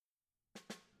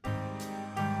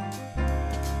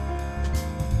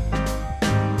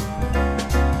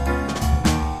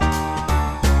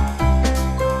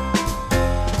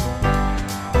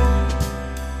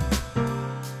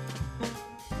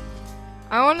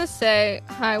to say,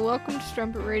 hi, welcome to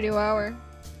Strumpet Radio Hour.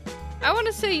 I want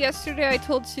to say yesterday I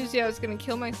told Susie I was going to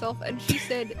kill myself, and she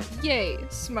said, yay,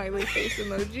 smiley face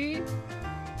emoji.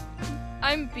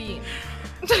 I'm Bean.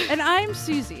 And I'm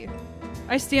Susie.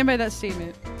 I stand by that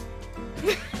statement.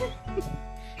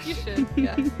 You should.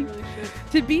 Yeah, you really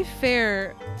should. To be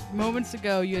fair, moments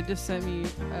ago you had just sent me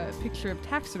a picture of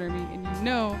taxidermy, and you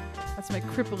know that's my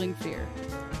crippling fear.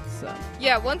 So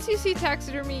yeah, once you see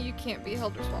taxidermy, you can't be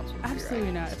held responsible for absolutely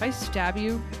your not. actions. If I stab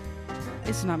you,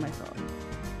 it's not my fault.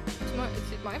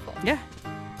 It's my fault. Yeah.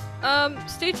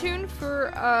 Stay tuned for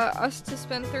us to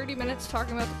spend 30 minutes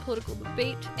talking about the political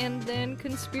debate and then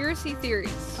conspiracy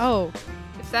theories. Oh.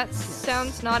 If that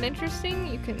sounds not interesting,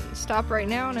 you can stop right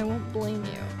now and I won't blame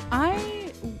you.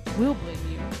 I will blame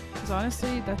you. Because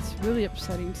honestly, that's really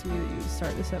upsetting to me that you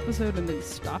start this episode and then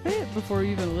stop it before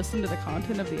you even listen to the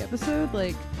content of the episode.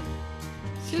 Like,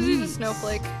 Susie's a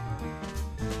snowflake.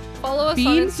 Follow us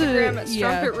Beans, on Instagram at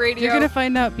Strumpet Radio. You're going to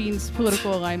find out Bean's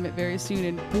political alignment very soon,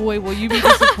 and boy, will you be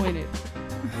disappointed.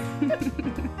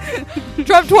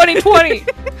 Trump 2020!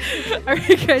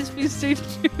 Alright guys, please stay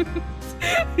tuned.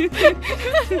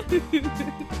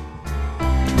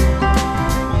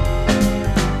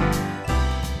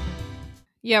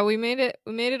 Yeah, we made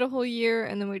it a whole year,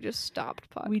 and then we just stopped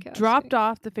podcasting. We dropped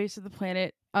off the face of the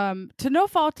planet, to no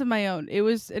fault of my own. It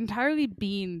was entirely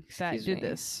Bean that did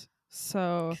this.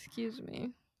 So excuse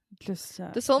me. Just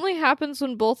this only happens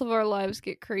when both of our lives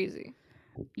get crazy.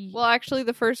 Well, actually,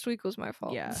 the first week was my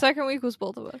fault. Yeah. The second week was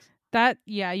both of us.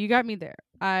 You got me there.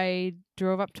 I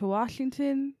drove up to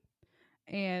Washington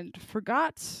and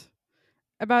forgot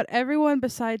about everyone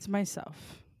besides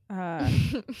myself.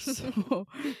 So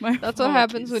that's what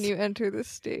happens when you enter this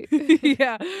state.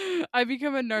 Yeah, I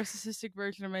become a narcissistic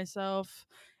version of myself.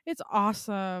 It's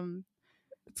awesome.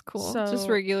 It's cool. So, just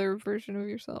regular version of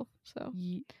yourself. So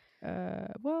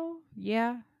well,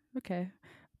 yeah. Okay.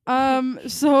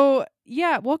 So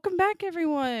yeah, welcome back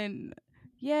everyone.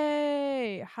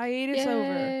 Yay. Hiatus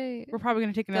over. We're probably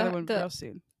gonna take another one real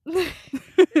soon.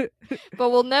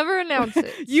 But we'll never announce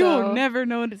it. You will never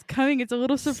know when it's coming. It's a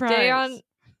little surprise.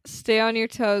 Stay on your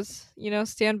toes. You know,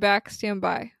 stand back, stand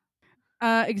by.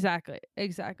 Exactly.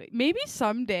 Maybe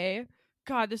someday,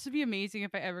 God, this would be amazing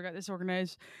if I ever got this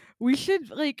organized. We should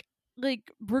like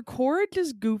record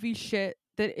just goofy shit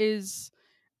that is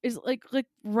like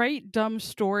write dumb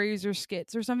stories or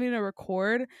skits or something to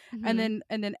record, and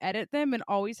then edit them and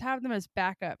always have them as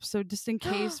backup. So just in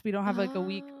case we don't have like a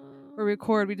week or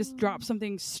record, we just drop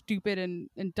something stupid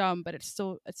and dumb, but it's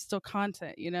still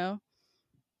content, you know?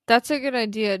 That's a good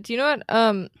idea. Do you know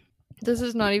what? This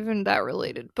is not even that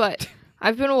related, but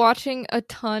I've been watching a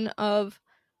ton of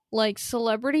like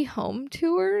celebrity home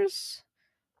tours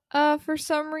for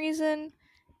some reason.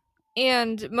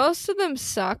 And most of them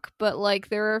suck, but like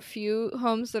there are a few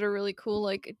homes that are really cool.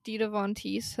 Like Dita Von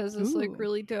Teese has this like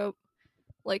really dope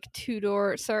like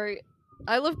two-door. Sorry,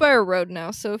 I live by a road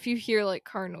now, so if you hear like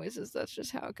car noises, that's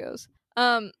just how it goes.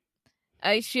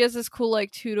 She has this cool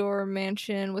like two-door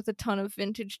mansion with a ton of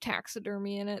vintage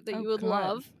taxidermy in it that you would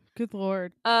love. Good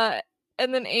lord.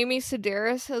 And then Amy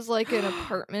Sedaris has like an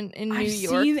apartment in New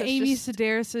York. I've seen Amy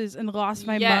Sedaris's and lost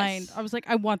my mind. I was like,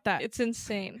 I want that. It's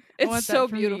insane. It's so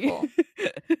beautiful.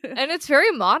 And it's very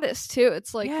modest too.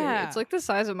 It's like it's like the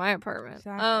size of my apartment.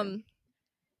 Exactly.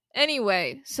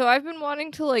 Anyway, so I've been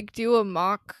wanting to like do a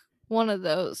mock one of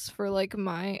those for like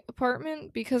my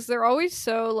apartment because they're always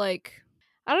so like,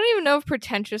 I don't even know if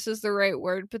pretentious is the right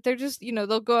word, but they're just, you know,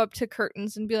 they'll go up to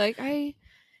curtains and be like, I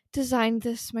designed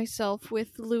this myself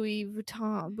with Louis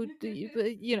Vuitton, but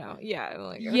you know, yeah,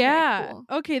 like, okay, cool.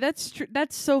 Okay, that's true.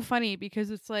 That's so funny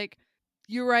because it's like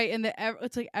you're right, and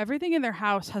it's like everything in their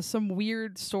house has some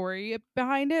weird story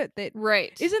behind it that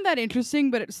isn't that interesting,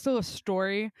 but it's still a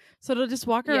story. So they'll just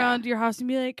walk around your house and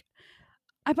be like,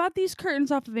 I bought these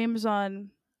curtains off of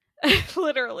Amazon.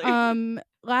 Literally.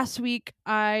 Last week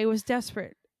I was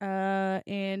desperate,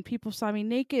 and people saw me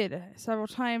naked several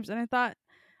times, and I thought,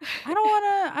 I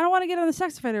don't want to get on the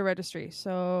sex offender registry,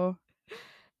 so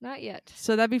not yet.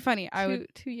 So that'd be funny.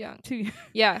 Too young.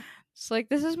 Yeah. It's like,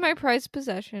 this is my prized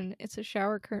possession. It's a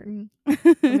shower curtain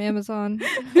from Amazon.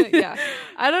 Yeah.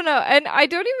 I don't know. And I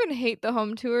don't even hate the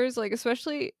home tours, like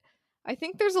especially I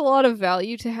think there's a lot of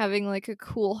value to having like a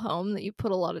cool home that you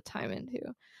put a lot of time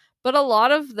into. But a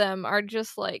lot of them are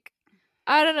just like,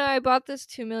 I don't know, I bought this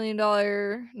 $2 million,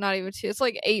 not even two, it's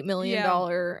like $8 million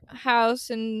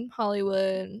house in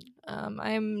Hollywood.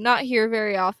 I'm not here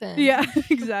very often. Yeah,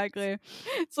 exactly.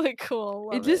 It's like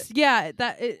cool. Love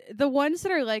the ones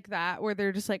that are like that, where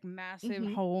they're just like massive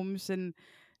homes and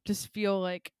just feel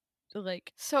like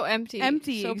like So empty.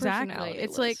 So exactly.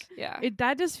 It's like yeah.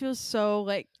 that just feels so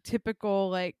like typical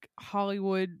like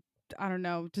Hollywood. I don't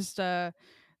know, just the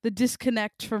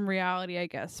disconnect from reality, I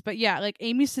guess. But yeah, like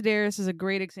Amy Sedaris is a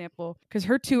great example because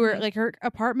her tour, like her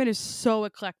apartment is so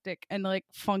eclectic and like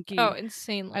funky. Oh,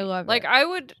 insanely. I love like, it. I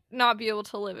would not be able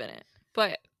to live in it,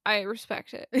 but I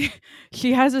respect it.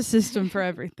 She has a system for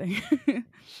everything.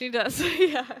 She does.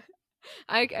 Yeah.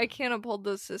 I can't uphold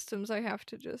those systems. I have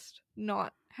to just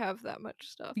not have that much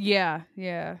stuff. Yeah.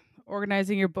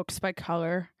 Organizing your books by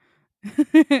color.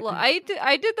 Well, I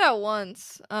did that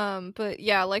once. But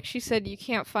yeah, like she said, you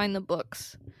can't find the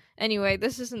books. Anyway,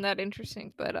 this isn't that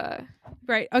interesting, but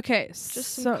right. Okay.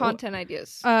 just some content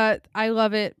ideas. I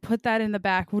love it. Put that in the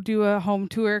back. We'll do a home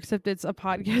tour, except it's a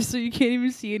podcast, so you can't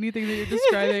even see anything that you're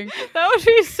describing. That would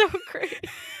be so great.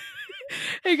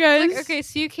 Hey guys. Like, okay,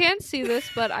 so you can't see this,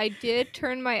 but I did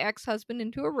turn my ex-husband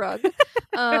into a rug.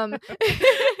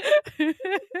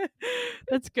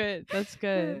 That's good.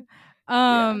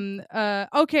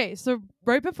 Okay, so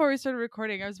right before we started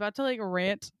recording, I was about to like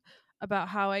rant about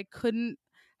how I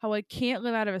can't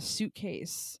live out of a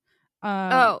suitcase.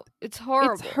 It's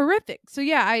horrible. It's horrific. So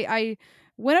yeah, I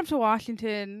went up to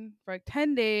Washington for like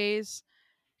 10 days,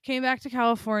 came back to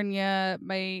California.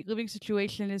 My living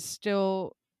situation is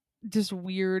still just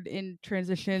weird in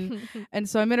transition. And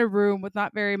so I'm in a room with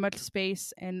not very much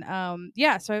space. And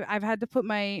so I've had to put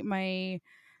my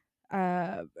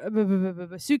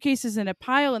suitcases in a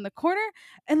pile in the corner,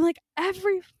 and like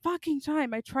every fucking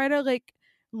time I try to like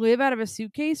live out of a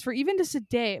suitcase for even just a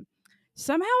day,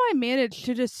 somehow I manage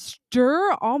to just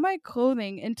stir all my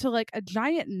clothing into like a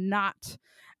giant knot,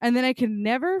 and then I can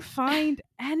never find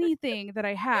anything that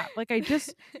I have. Like I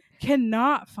just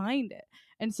cannot find it.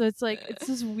 And so it's like it's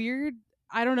this weird,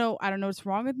 I don't know what's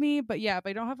wrong with me, but yeah, if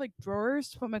I don't have like drawers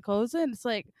to put my clothes in, it's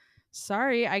like,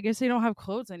 sorry, I guess I don't have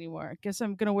clothes anymore. I guess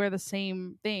I'm gonna wear the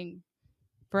same thing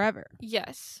forever.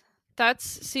 Yes.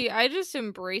 I just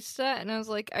embraced that, and I was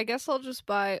like, I guess I'll just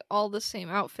buy all the same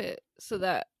outfit so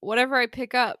that whatever I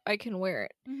pick up, I can wear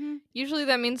it. Mm-hmm. Usually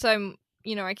that means I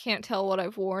can't tell what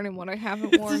I've worn and what I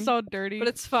haven't worn. It's all dirty. But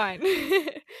it's fine.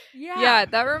 Yeah,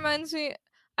 that reminds me,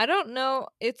 I don't know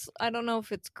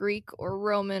if it's Greek or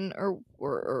Roman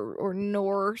or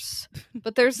Norse,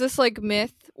 but there's this like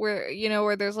myth where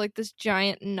there's like this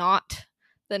giant knot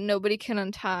that nobody can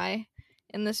untie,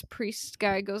 and this priest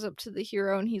guy goes up to the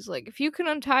hero and he's like, if you can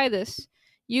untie this,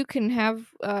 you can have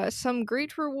some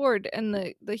great reward. And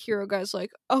the hero guy's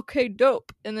like, okay,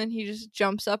 dope. And then he just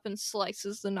jumps up and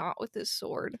slices the knot with his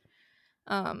sword.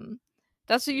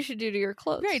 That's what you should do to your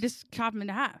clothes. Right, just chop them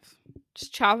into half.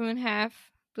 Just chop them in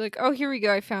half. Be like, oh, here we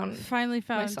go. I finally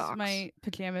found my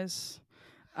pajamas.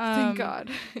 Thank God.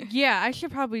 Yeah, I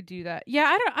should probably do that. Yeah,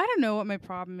 I don't know what my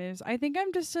problem is. I think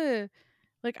I'm just a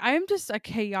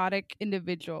chaotic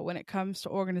individual when it comes to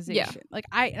organization. Yeah. Like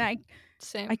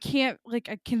Same. I can't, like,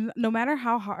 I can, no matter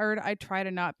how hard I try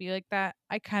to not be like that,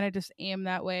 I kind of just am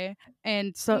that way.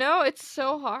 And so no, it's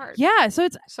so hard. Yeah, so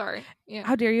it's sorry. Yeah.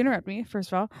 How dare you interrupt me,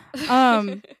 first of all.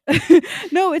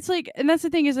 No, it's like, and that's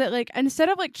the thing is that like instead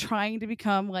of like trying to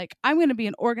become like I'm gonna be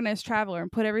an organized traveler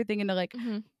and put everything into like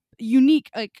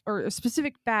unique like or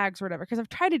specific bags or whatever, because I've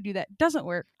tried to do that, it doesn't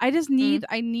work. I just need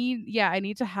I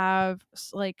need to have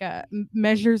like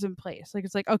measures in place. Like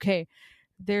it's like, okay,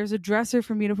 there's a dresser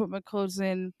for me to put my clothes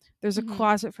in. There's a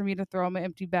closet for me to throw my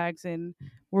empty bags in.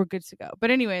 We're good to go.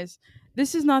 But anyways,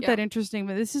 this is not that interesting,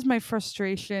 but this is my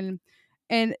frustration.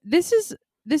 And this is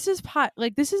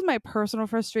my personal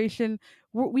frustration.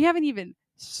 We haven't even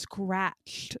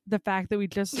scratched the fact that we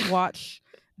just watched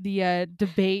the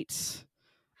debate.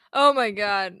 Oh my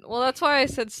God. Well, that's why I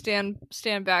said stand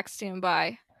back, stand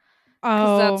by.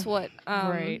 Oh, that's what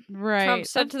right. Trump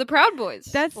said to the Proud Boys.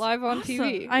 That's live on awesome.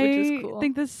 TV, which is cool. I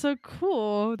think that's so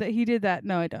cool that he did that.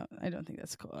 No, I don't. I don't think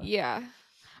that's cool. Yeah.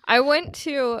 I went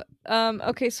to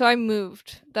okay, so I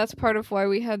moved. That's part of why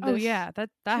we had this. Oh yeah,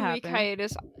 that happened.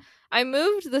 Hiatus. I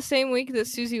moved the same week that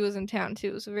Susie was in town too.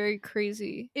 It was a very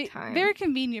crazy time. Very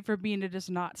convenient for Bean to just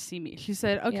not see me. She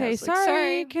said, "Okay,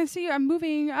 sorry, can't see you. I'm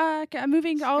moving. I'm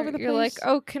moving all over the place." You're like,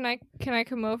 "Oh, can I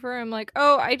come over?" I'm like,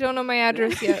 "Oh, I don't know my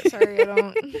address yet. Sorry, I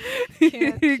don't."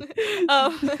 Can't.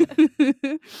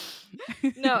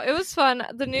 No, it was fun.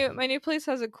 My new place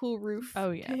has a cool roof.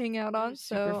 Oh yeah, to hang out on.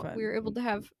 So we were able to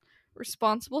have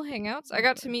responsible hangouts. I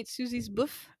got to meet Susie's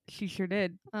boof. She sure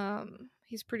did.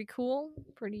 He's pretty cool,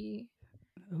 pretty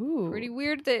pretty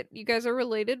weird that you guys are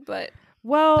related, but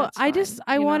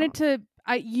I wanted to.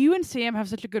 You and Sam have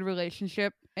such a good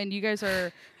relationship, and you guys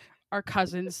are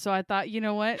cousins. So I thought, you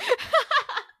know what,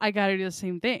 I gotta do the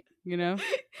same thing. You know?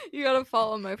 You gotta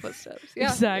follow my footsteps. Yeah,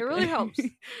 Exactly. it really helps.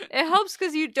 It helps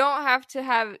because you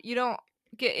don't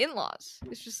get in-laws.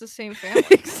 It's just the same family.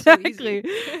 Exactly. It's so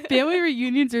easy. Family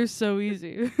reunions are so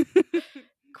easy.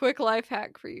 Quick life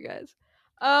hack for you guys.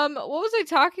 What was I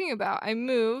talking about? I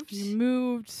moved. You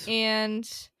moved. And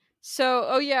so,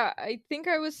 oh yeah, I think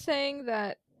I was saying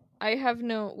that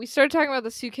we started talking about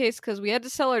the suitcase because we had to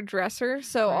sell our dresser,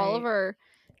 so all of Right. our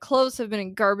clothes have been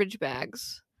in garbage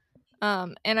bags.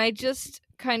 And I just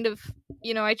kind of,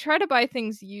 I try to buy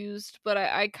things used, but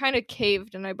I kind of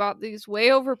caved and I bought these way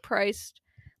overpriced,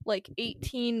 like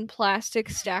 18 plastic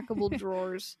stackable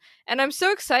drawers. And I'm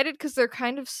so excited because they're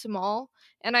kind of small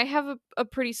and I have a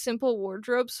pretty simple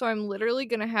wardrobe, so I'm literally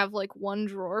gonna have like one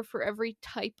drawer for every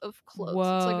type of clothes.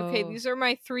 It's like, okay, Whoa. these are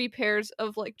my 3 pairs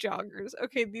of like joggers.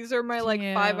 Okay, these are my like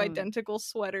 5 Damn. identical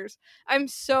sweaters. I'm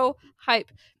so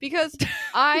hype because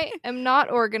I am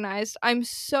not organized. I'm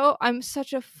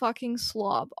such a fucking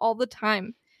slob all the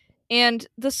time. And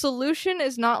the solution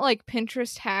is not like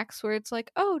Pinterest hacks where it's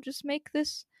like, oh, just make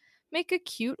a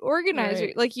cute organizer.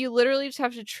 Right. Like you literally just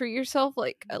have to treat yourself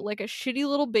like a shitty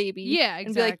little baby. Yeah,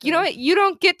 And be like, exactly. you know what? You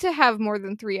don't get to have more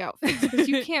than 3 outfits because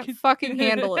you can't fucking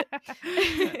handle it.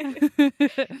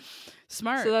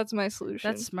 Smart. So that's my solution.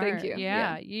 That's smart. Thank you.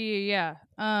 Yeah.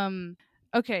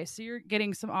 Okay, so you're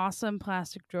getting some awesome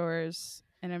plastic drawers,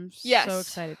 and I'm Yes. so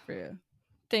excited for you.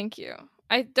 Thank you.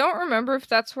 I don't remember if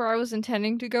that's where I was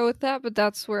intending to go with that, but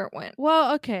that's where it went.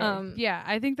 Well, okay. Yeah,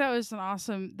 I think that was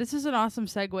this is an awesome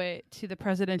segue to the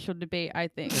presidential debate, I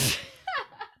think.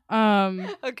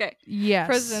 Okay. Yes.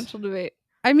 Presidential debate.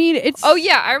 I mean, it's... Oh,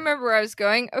 yeah, I remember where I was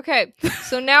going. Okay,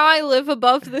 so now I live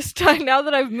above this now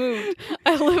that I've moved,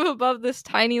 I live above this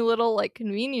tiny little, like,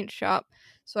 convenience shop.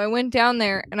 So I went down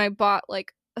there and I bought,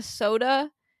 like, a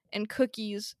soda and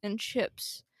cookies and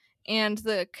chips. And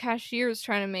the cashier was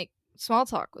trying to make small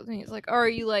talk with me. He's like, oh, are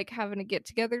you, like, having a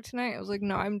get-together tonight? I was like,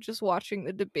 no, I'm just watching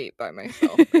the debate by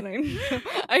myself. And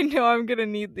I know I'm gonna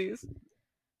need these.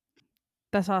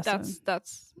 That's awesome.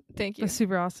 That's thank you. That's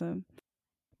super awesome.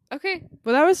 Okay.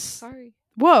 Well, that was... Sorry.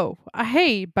 Whoa.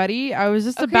 Hey, buddy. I was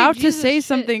just about to say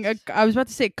something. I was about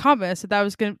to say a comment. So I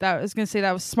was gonna say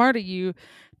that was smart of you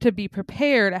to be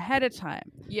prepared ahead of time.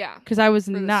 Yeah. Because I was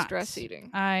for not. Stress eating.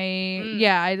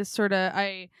 I just sort of...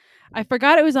 I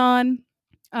forgot it was on.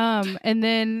 And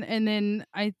then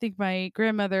I think my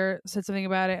grandmother said something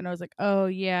about it and I was like, oh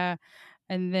yeah.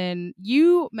 And then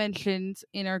you mentioned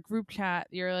in our group chat,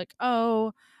 you're like,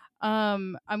 oh,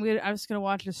 I'm just gonna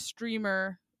watch a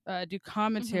streamer do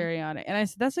commentary on it. And I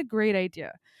said, that's a great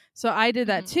idea. So I did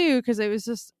that too, because it was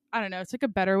just, I don't know, it's like a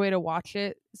better way to watch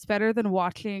it. It's better than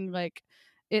watching like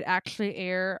it actually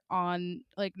air on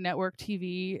like network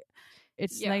TV.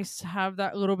 It's nice to have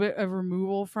that little bit of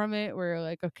removal from it where you're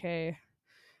like, okay,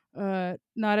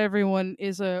 not everyone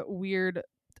is a weird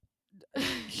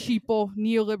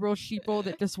neoliberal sheeple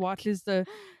that just watches the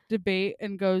debate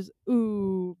and goes,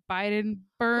 ooh, Biden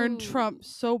burned Trump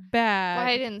so bad.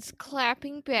 Biden's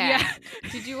clapping back. Yeah.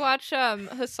 Did you watch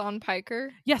Hassan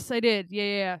Piker? Yes, I did.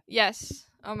 Yeah. Yes.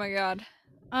 Oh my god.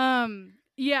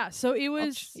 Yeah, so it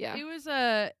was it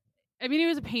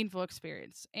was a painful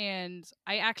experience, and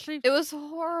it was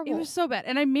horrible. It was so bad,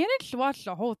 and I managed to watch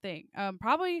the whole thing.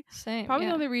 Probably the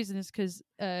only reason is because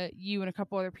you and a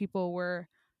couple other people were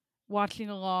watching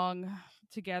along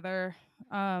together.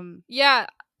 Yeah,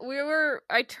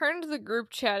 I turned the group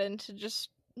chat into just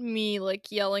me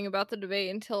like yelling about the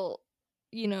debate until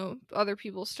other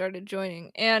people started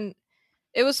joining, and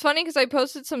it was funny because I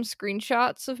posted some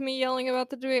screenshots of me yelling about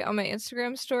the debate on my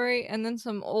Instagram story, and then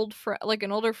some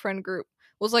an older friend group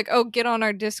was like, oh, get on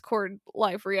our Discord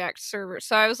live react server.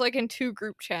 So I was like in 2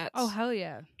 group chats. Oh, hell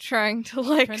yeah. Trying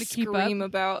to scream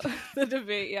about the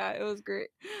debate. Yeah, it was great.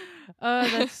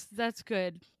 That's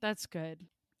good. That's good.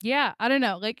 Yeah, I don't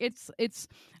know. Like it's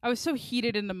I was so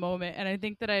heated in the moment, and I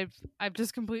think that I've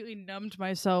just completely numbed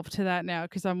myself to that now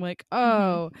because I'm like,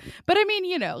 oh. But I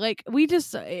mean, like we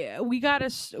got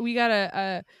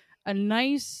a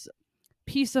nice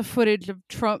piece of footage of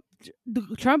Trump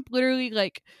literally,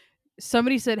 like,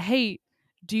 somebody said, hey,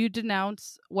 do you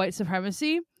denounce white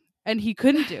supremacy? And he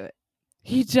couldn't do it.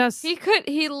 He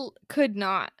could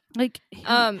not. Like,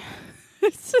 and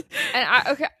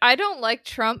I don't like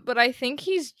Trump, but I think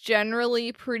he's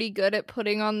generally pretty good at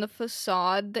putting on the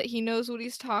facade that he knows what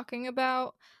he's talking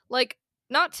about. Like,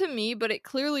 not to me, but it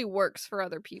clearly works for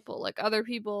other people. Like, other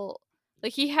people,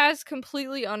 like, he has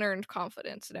completely unearned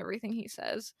confidence in everything he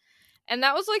says. And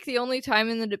that was like the only time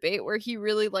in the debate where he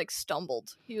really like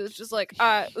stumbled. He was just like,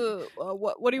 what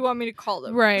do you want me to call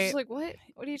them? Right. Just like, what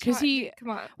are you talking?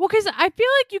 Come on. Well, because I feel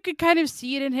like you could kind of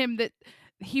see it in him that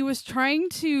he was trying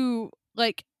to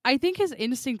like I think his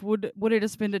instinct would have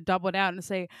just been to double down and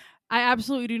say, I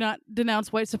absolutely do not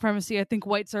denounce white supremacy. I think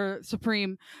whites are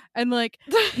supreme. And like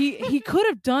he could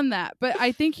have done that, but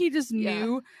I think he just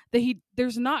knew that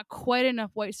there's not quite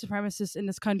enough white supremacists in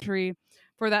this country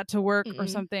for that to work or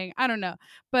something. I don't know.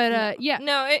 But yeah.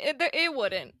 No, it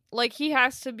wouldn't. Like, he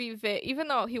has to be vague, even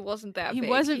though he wasn't that vague.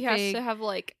 He has to have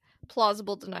like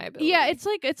plausible deniability. Yeah, it's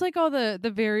like all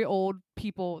the very old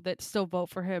people that still vote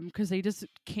for him because they just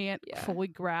can't fully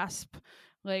grasp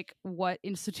like what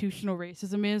institutional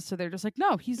racism is, so they're just like,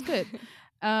 no, he's good.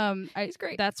 He's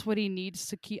great. That's what he needs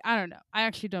to keep. I don't know. I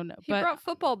actually don't know. He brought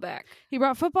football back.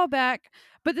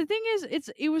 But the thing is,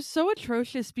 it was so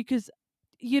atrocious because,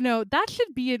 you know, that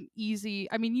should be an easy.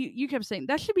 I mean, you kept saying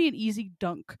that should be an easy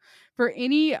dunk for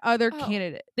any other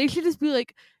candidate. They should just be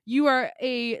like, you are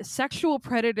a sexual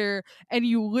predator and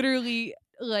you literally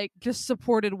like just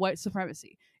supported white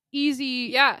supremacy. Easy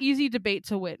debate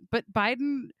to win. But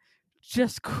Biden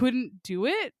just couldn't do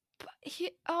it.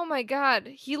 Oh my god,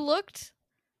 he looked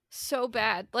so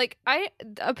bad. Like,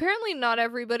 apparently not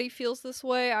everybody feels this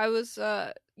way. I was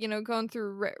going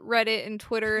through Reddit and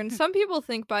Twitter, and some people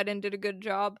think Biden did a good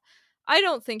job. I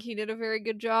don't think he did a very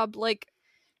good job. Like,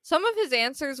 some of his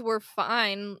answers were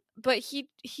fine, but he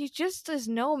just is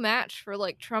no match for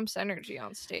like Trump's energy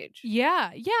on stage.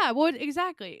 Yeah, well,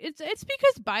 exactly. It's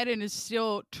because Biden is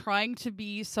still trying to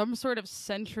be some sort of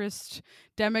centrist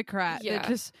Democrat.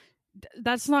 Yeah.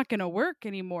 That's not going to work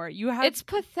anymore. It's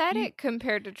pathetic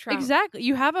compared to Trump. Exactly.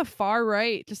 You have a far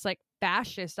right, just like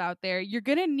fascist out there. You're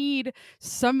going to need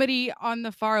somebody on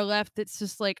the far left that's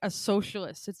just like a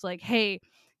socialist. It's like, hey,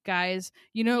 guys,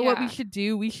 you know what we should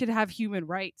do? We should have human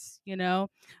rights, you know?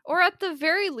 Or at the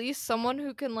very least, someone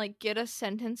who can like get a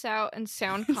sentence out and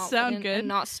sound confident and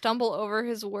not stumble over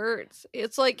his words.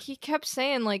 It's like he kept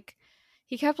saying like,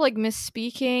 he kept like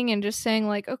misspeaking and just saying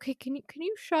like, okay, can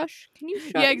you shush? Can you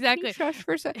shush? Yeah, exactly. Can you shush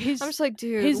for a second? I'm just like,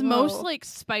 dude. His most like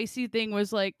spicy thing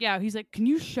was like, he's like, can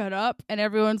you shut up? And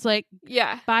everyone's like,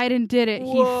 Biden did it.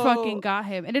 Whoa. He fucking got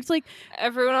him. And it's like,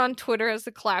 everyone on Twitter has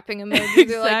the clapping emoji. Exactly.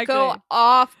 They're like, go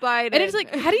off, Biden. And it's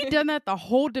like, had he done that the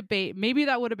whole debate, maybe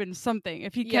that would have been something.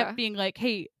 If he kept being like,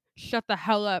 hey, shut the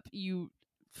hell up, you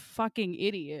fucking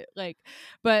idiot. Like,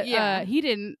 but he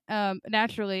didn't,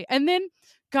 naturally. And then,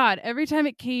 God, every time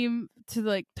it came to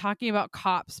like talking about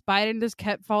cops, Biden just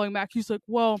kept falling back. He's like,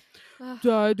 well,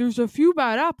 there's a few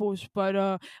bad apples,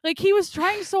 but like he was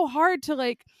trying so hard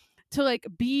to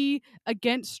be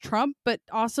against Trump, but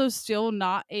also still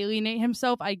not alienate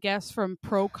himself, I guess, from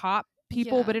pro cop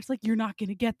people. Yeah. But it's like, you're not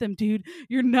gonna get them, dude.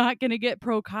 You're not gonna get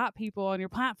pro cop people on your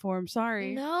platform.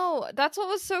 Sorry. No, that's what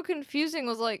was so confusing,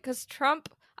 was like, because Trump,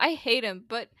 I hate him,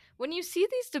 but when you see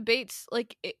these debates,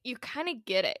 like, you kind of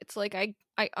get it. It's like, I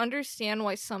understand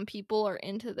why some people are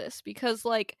into this, because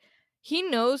like, he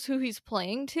knows who he's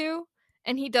playing to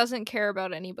and he doesn't care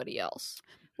about anybody else.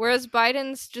 Whereas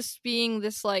Biden's just being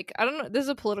this like, I don't know, this is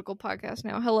a political podcast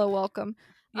now. Hello, welcome.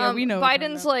 Yeah, we know.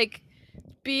 Biden's like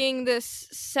being this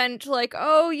like,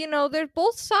 oh, you know, they're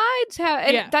both sides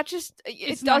and that just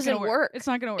it doesn't work. It's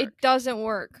not gonna work. It doesn't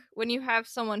work when you have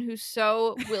someone who's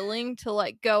so willing to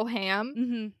like go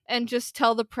ham and just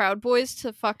tell the Proud Boys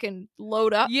to fucking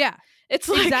load up. Yeah. It's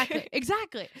like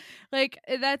exactly. Like,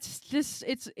 that's just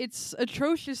it's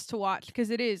atrocious to watch,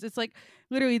 because it's like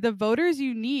literally the voters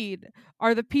you need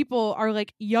are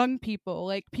like young people,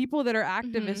 like people that are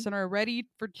activists and are ready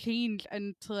for change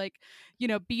and to like, you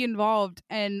know, be involved,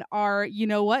 and are, you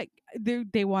know what,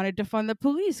 they want to defund the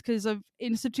police because of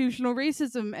institutional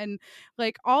racism and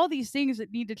like all these things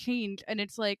that need to change. And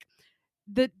it's like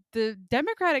the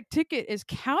Democratic ticket is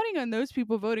counting on those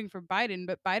people voting for Biden,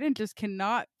 but Biden just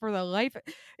cannot for the life.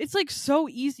 It's like so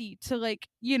easy to like,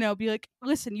 you know, be like,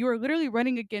 listen, you are literally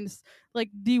running against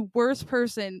like the worst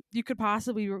person you could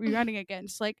possibly be running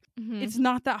against. Like, it's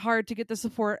not that hard to get the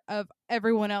support of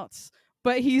everyone else,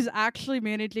 but he's actually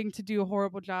managing to do a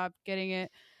horrible job getting it.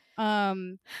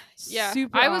 Super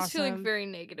I was awesome. feeling very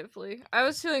negatively. I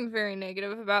was feeling very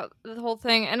negative about the whole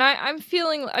thing, and I'm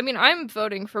feeling, I mean, I'm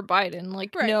voting for Biden,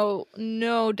 like, right.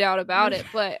 no doubt about it,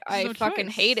 but I fucking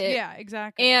hate it. Yeah,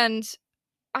 exactly. And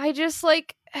I just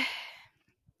like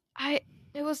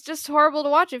it was just horrible to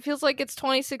watch. It feels like it's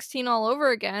 2016 all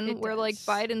over again, where like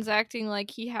Biden's acting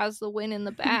like he has the win in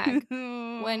the bag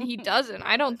when he doesn't.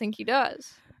 I don't think he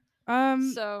does.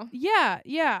 So yeah,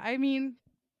 I mean,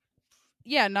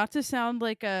 yeah, not to sound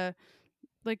like a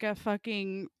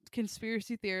fucking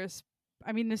conspiracy theorist.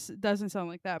 I mean, this doesn't sound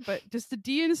like that, but just the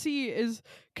DNC is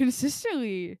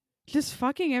consistently just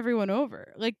fucking everyone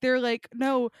over. Like, they're like,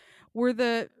 no, we're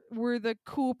the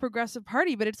cool progressive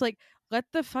party, but it's like, let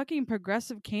the fucking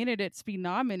progressive candidates be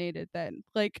nominated then.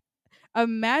 Like,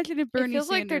 imagine if Bernie It feels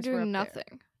Sanders like they're were doing up there.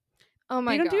 nothing. Oh They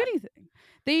my don't do god. anything.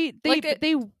 They Like it-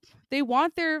 they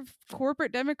want their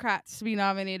corporate Democrats to be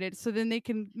nominated so then they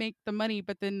can make the money,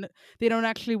 but then they don't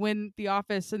actually win the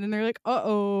office, and then they're like,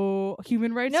 "Uh-oh,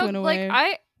 human rights No, went like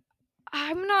away."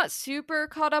 I'm not super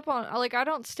caught up on, like, I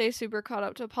don't stay super caught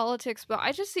up to politics, but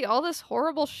I just see all this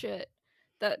horrible shit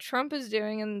that Trump is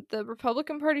doing and the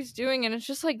Republican Party's doing, and it's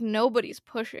just like nobody's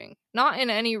pushing. Not in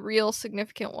any real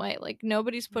significant way. Like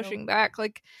nobody's pushing back.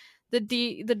 Like the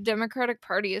Democratic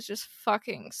Party is just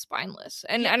fucking spineless.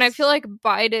 And I feel Yes. like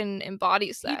Biden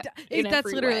embodies that. That's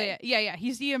every literally way. it. Yeah,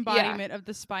 he's the embodiment of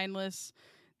the spineless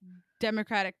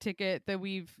Democratic ticket that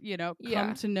we've,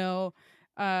 come to know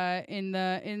in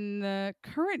the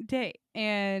current day.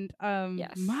 And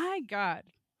Yes. my god.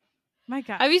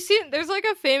 Have you seen, there's like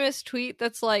a famous tweet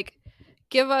that's like,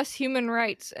 give us human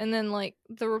rights, and then like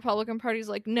the Republican Party's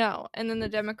like, no, and then the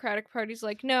Democratic Party's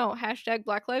like, no, hashtag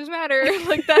Black Lives Matter.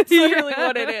 Like that's literally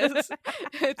what it is.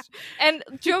 And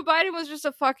Joe Biden was just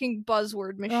a fucking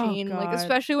buzzword machine. Like God.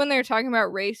 especially when they were talking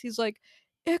about race, he's like,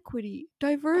 equity,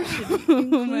 diversity, Oh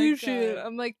my inclusion. God.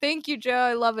 I'm like, thank you, Joe,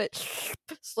 I love it.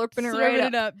 Slurping it Slurping right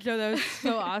it up. up, Joe. That was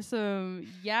so awesome.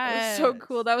 Yeah, That was so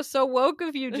cool. That was so woke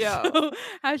of you, Joe. So,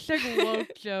 hashtag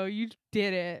woke, Joe. You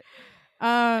did it.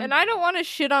 And I don't want to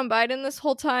shit on Biden this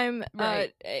whole time,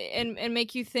 Right. and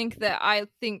make you think that I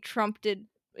think Trump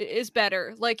is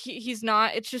better. Like he's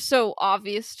not. It's just so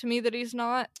obvious to me that he's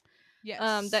not.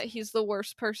 Yes. That he's the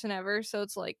worst person ever. So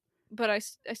it's like, but I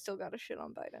still got to shit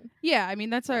on Biden. Yeah, I mean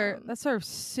that's our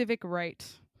civic right.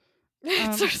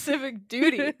 It's our civic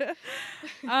duty.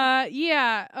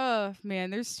 Yeah. Oh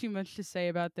man, there's too much to say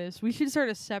about this. We should start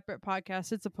a separate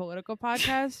podcast. It's a political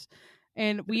podcast.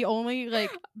 And we only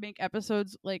like make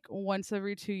episodes like once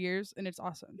every 2 years, and it's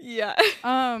awesome. Yeah.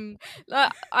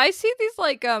 I see these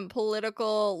like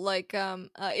political like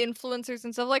influencers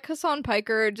and stuff like Hassan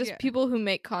Piker, just people who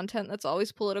make content that's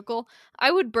always political.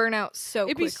 I would burn out so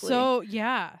quickly. It'd be so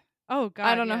Oh god.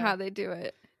 I don't know how they do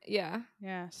it. Yeah.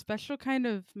 Yeah. Special kind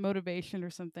of motivation or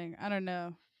something. I don't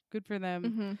know. Good for them.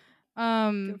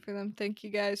 Mm-hmm. Good for them. Thank you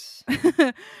guys.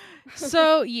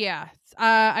 So yeah,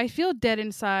 I feel dead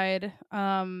inside.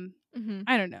 Mm-hmm.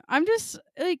 I don't know. I'm just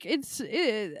like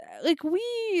like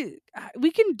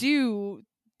we can do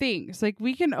things, like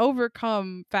we can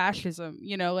overcome fascism.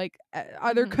 Like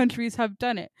other countries have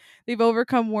done it. They've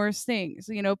overcome worse things.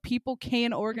 People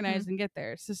can organize and get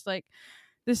there. It's just like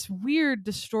this weird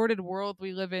distorted world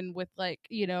we live in with like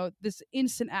this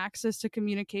instant access to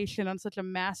communication on such a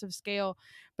massive scale,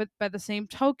 but by the same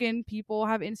token people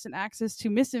have instant access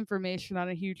to misinformation on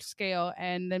a huge scale,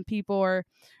 and then people are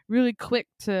really quick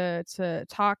to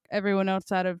talk everyone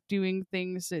else out of doing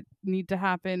things that need to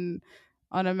happen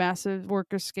on a massive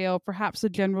worker scale, perhaps a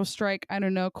general strike. I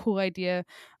don't know, cool idea.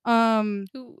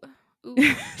 Ooh.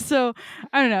 So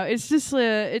I don't know, it's just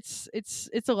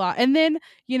it's a lot. And then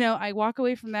I walk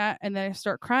away from that and then I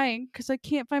start crying because I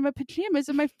can't find my pajamas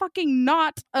in my fucking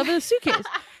knot of a suitcase.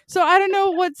 So I don't know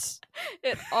what's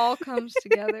it all comes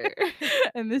together.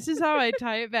 And this is how I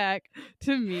tie it back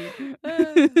to me.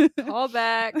 Call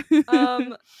back.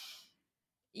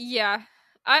 Yeah,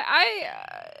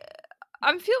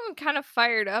 I'm feeling kind of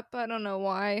fired up. I don't know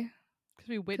why, because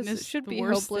we witnessed it should the be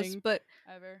worst hopeless, thing but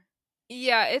ever.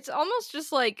 Yeah, it's almost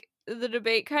just like the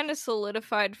debate kind of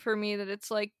solidified for me that it's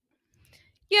like,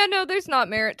 yeah, no, there's not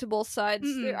merit to both sides.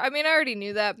 I mean, I already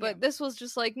knew that, but this was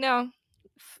just like, no,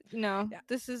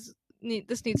 this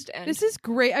needs to end. This is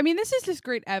great. I mean, this is just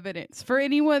great evidence for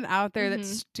anyone out there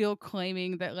that's still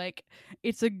claiming that like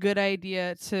it's a good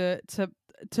idea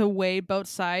to weigh both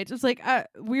sides. It's like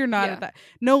we're not at that.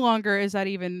 No longer is that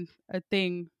even a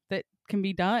thing that can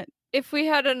be done. If we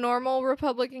had a normal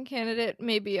Republican candidate,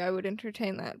 maybe I would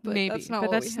entertain that. But maybe, that's not but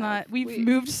what that's we not. have. We've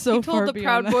moved so far. We told the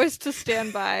Proud that. Boys to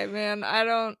stand by, man. I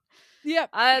don't.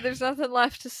 Yep. There's nothing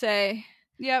left to say.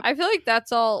 Yep. I feel like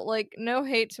that's all. Like, no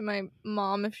hate to my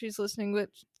mom if she's listening, but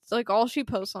it's like all she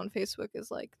posts on Facebook is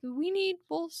like, we need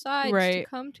both sides to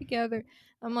come together.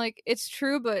 I'm like, it's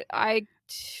true, but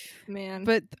man.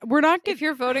 But we're not. If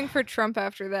you're voting for Trump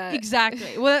after that,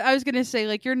 exactly. Well, I was gonna say,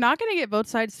 like, you're not gonna get both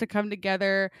sides to come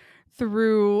together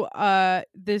through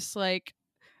this like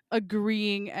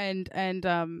agreeing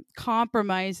and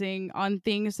compromising on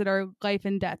things that are life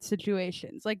and death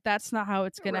situations. Like, that's not how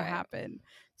it's gonna happen.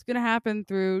 It's gonna happen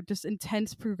through just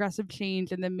intense progressive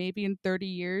change, and then maybe in 30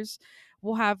 years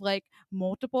we'll have like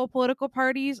multiple political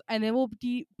parties, and then we'll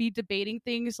be debating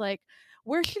things like,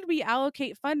 where should we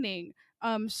allocate funding?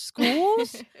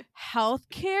 Schools,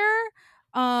 healthcare,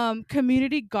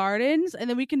 community gardens, and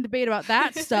then we can debate about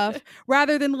that stuff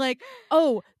rather than like,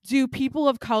 oh, do people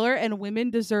of color and women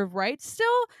deserve rights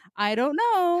still? I don't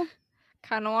know.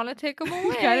 Kind of want to take them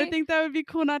away. Kind of think that would be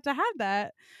cool not to have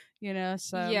that,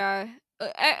 so Yeah.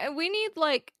 We need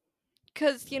like,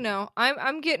 cuz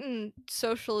I'm getting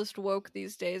socialist woke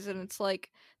these days, and it's like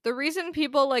the reason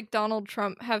people like Donald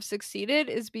Trump have succeeded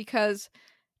is because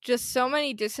just so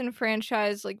many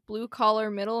disenfranchised like blue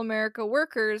collar middle America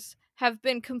workers have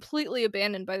been completely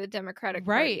abandoned by the Democratic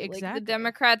Right, Party. Like exactly. the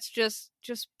Democrats just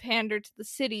pander to the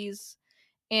cities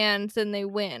and then they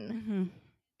win. Mhm.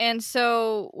 And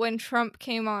so when Trump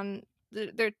came on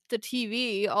the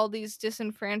TV, all these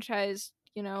disenfranchised,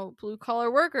 blue collar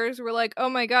workers were like, "Oh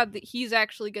my god, that he's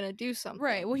actually going to do something."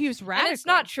 Right. Well, he was radical. And it's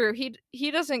not true.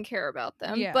 He doesn't care about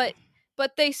them. Yeah.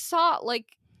 But they saw like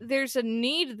there's a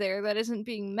need there that isn't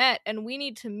being met, and we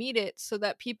need to meet it so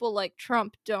that people like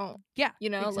Trump don't. Yeah.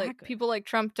 Like exactly. people like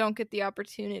Trump don't get the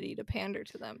opportunity to pander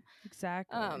to them.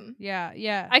 Exactly.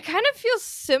 Yeah. I kind of feel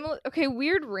similar. Okay,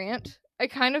 weird rant. I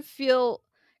kind of feel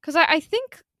because I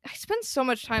think I spend so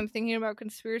much time thinking about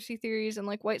conspiracy theories and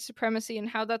like white supremacy and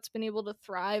how that's been able to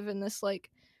thrive in this like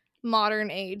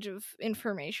modern age of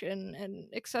information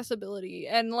and accessibility.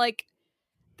 And like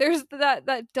there's that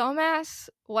dumbass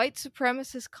white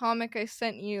supremacist comic I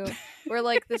sent you where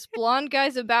like this blonde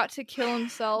guy's about to kill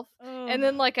himself and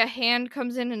then like a hand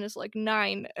comes in and is like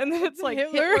 9 and then it's like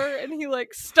Hitler and he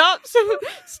like stops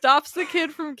the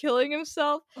kid from killing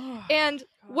himself. And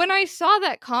when I saw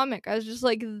that comic, I was just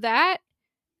like, that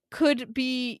could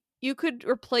be, you could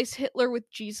replace Hitler with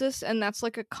Jesus, and that's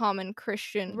like a common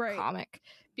Christian comic.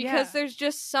 Because there's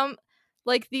just some,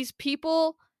 like, these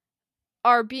people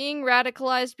are being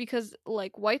radicalized because,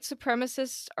 like, white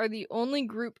supremacists are the only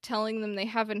group telling them they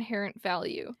have inherent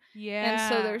value. Yeah.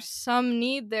 And so there's some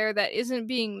need there that isn't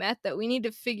being met that we need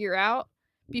to figure out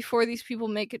before these people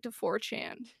make it to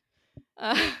 4chan.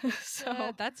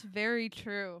 So that's very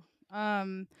true.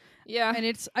 Yeah. And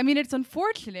it's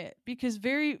unfortunate because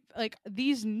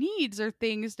these needs are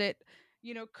things that,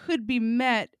 could be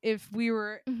met if we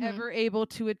were ever able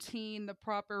to attain the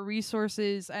proper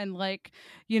resources and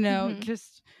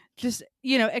just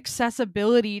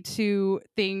accessibility to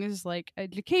things like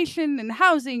education and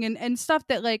housing and stuff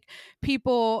that like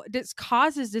people, this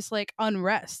causes this like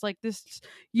unrest, like this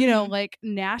like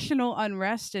national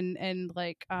unrest and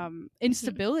like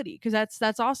instability, because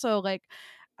that's also like,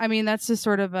 that's just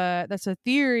sort of that's a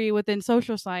theory within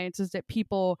social science, is that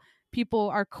people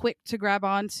are quick to grab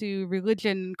onto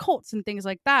religion and cults and things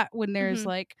like that when there's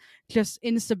like just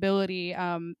instability,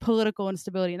 political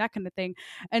instability and that kind of thing.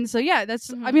 And so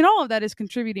that's all of that is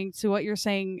contributing to what you're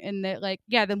saying, in that like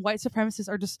then white supremacists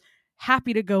are just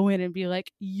happy to go in and be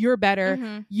like, you're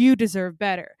better, you deserve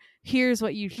better, here's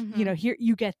what you here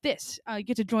you get this, you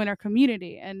get to join our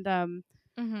community.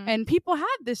 And people have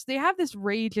this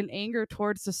rage and anger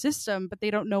towards the system, but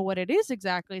they don't know what it is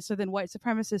exactly. So then white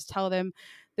supremacists tell them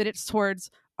that it's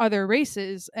towards other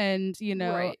races and,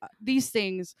 these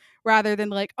things, rather than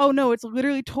like, oh no, it's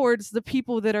literally towards the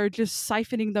people that are just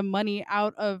siphoning the money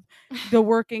out of the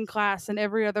working class and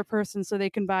every other person so they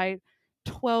can buy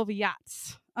 12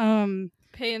 yachts. Paying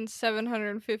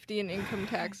 $750 in income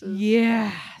taxes.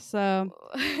 Yeah. So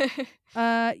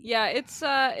it's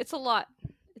a lot.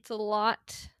 It's a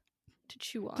lot to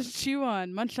chew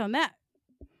on. Munch on that.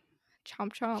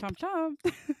 Chomp chomp. Chomp chomp.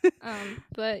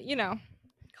 But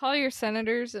call your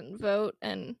senators and vote.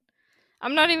 And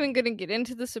I'm not even gonna get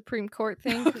into the Supreme Court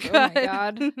thing. Oh my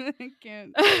god. I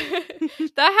can't.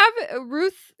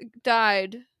 Ruth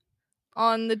died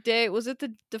on the day. Was it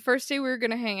the first day we were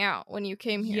gonna hang out when you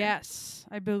came here? Yes,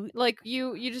 I believe. Like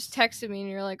you just texted me and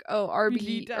you're like, "Oh,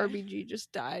 RBG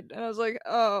just died," and I was like,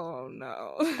 "Oh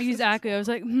no." Exactly. I was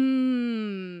like,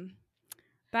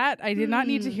 that I did not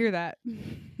need to hear that.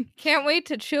 Can't wait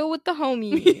to chill with the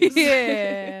homies.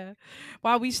 Yeah.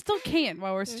 While we still can,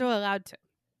 while we're still allowed to.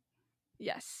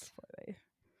 Yes.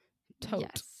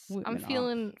 Yes. I'm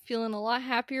feeling a lot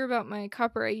happier about my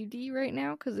copper IUD right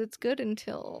now because it's good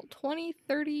until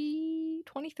 2030.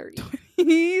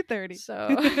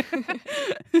 So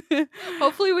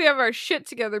hopefully we have our shit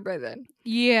together by then.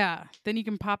 Yeah. Then you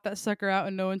can pop that sucker out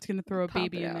and no one's going to throw a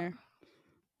baby in there.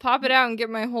 Pop it out and get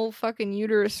my whole fucking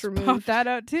uterus removed. Pop that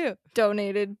out too.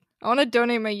 Donated. I want to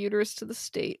donate my uterus to the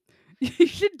state. You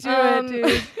should do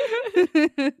it,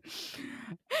 dude.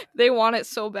 They want it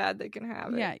so bad they can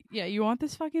have it. Yeah. You want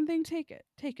this fucking thing? Take it.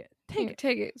 Take it.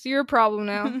 It's your problem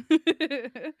now.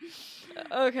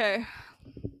 Okay.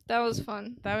 That was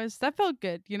fun. That felt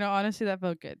good. Honestly, that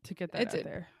felt good to get that out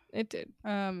there. It did.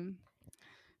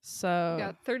 So We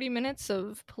got 30 minutes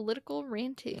of political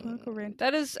ranting. Political rant.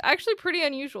 That is actually pretty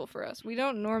unusual for us. We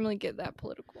don't normally get that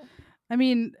political. I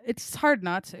mean, it's hard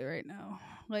not to right now.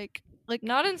 Like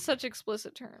Not in such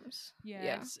explicit terms.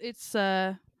 yeah. It's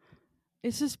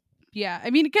just yeah. I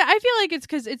mean, I feel like it's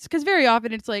because very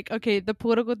often it's like, okay, the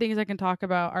political things I can talk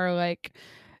about are like,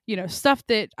 you know, stuff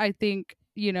that I think,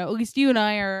 you know, at least you and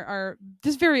I are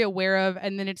just very aware of,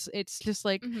 and then it's just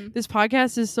like this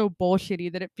podcast is so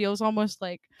bullshitty that it feels almost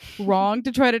like wrong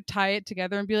to try to tie it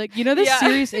together and be like, you know, this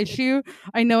serious issue.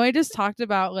 I know I just talked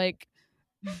about like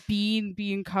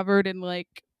being covered in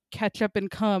like ketchup and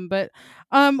cum, but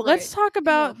let's talk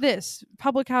about this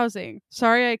public housing.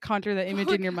 Sorry I conjured that image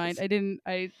in your mind.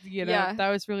 That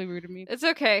was really rude of me. It's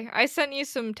okay, I sent you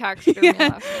some taxidermy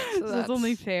last night, so that's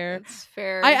only fair. It's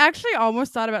fair. I actually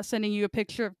almost thought about sending you a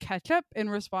picture of ketchup in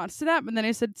response to that, but then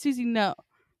I said, Susie, no,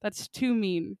 that's too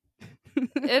mean.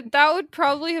 That would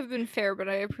probably have been fair, but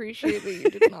I appreciate that you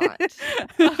did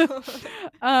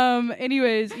not.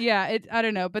 Anyways, yeah, I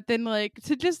don't know, but then like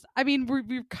to just, I mean,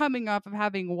 we're coming off of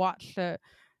having watched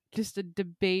just a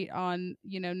debate on,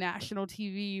 you know, national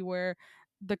TV where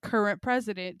the current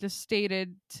president just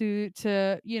stated to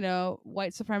you know,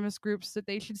 white supremacist groups that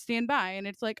they should stand by, and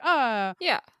it's like,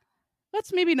 yeah,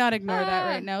 let's maybe not ignore that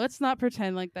right now. Let's not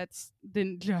pretend like that's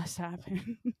didn't just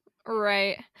happen.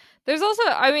 Right. There's also,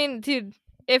 I mean, dude,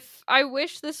 if I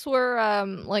wish this were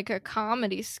like a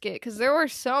comedy skit, because there were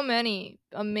so many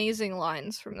amazing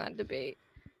lines from that debate.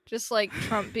 Just like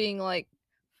Trump being like,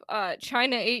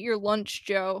 China ate your lunch,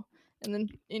 Joe. And then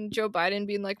in Joe Biden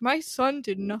being like, my son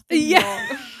did nothing wrong.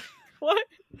 What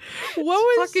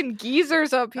was fucking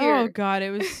geezers up here? Oh god,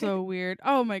 it was so weird.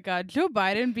 Oh my god, Joe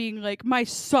Biden being like, my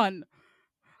son.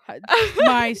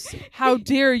 How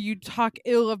dare you talk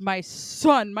ill of my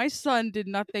son? My son did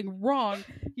nothing wrong.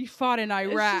 He fought in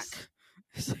Iraq.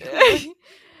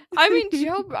 I mean,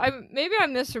 Joe, maybe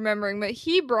I'm misremembering, but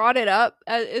he brought it up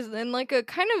as in like a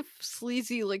kind of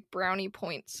sleazy, like brownie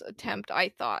points attempt.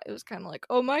 I thought it was kind of like,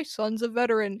 oh, my son's a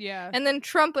veteran. Yeah. And then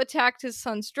Trump attacked his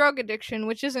son's drug addiction,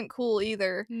 which isn't cool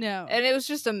either. No. And it was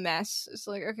just a mess. It's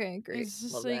like, okay, great. It's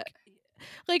just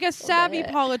like a savvy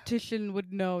politician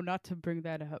would know not to bring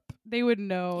that up. They would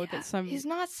know that he's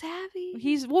not savvy.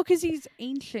 Because he's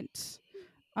ancient.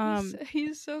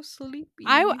 He's so sleepy.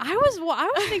 I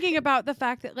was thinking about the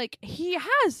fact that like he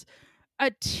has a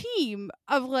team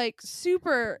of like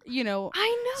super, you know,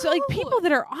 I know, so like people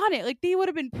that are on it, like they would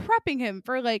have been prepping him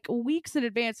for like weeks in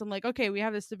advance. I'm like, okay, we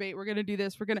have this debate, we're gonna do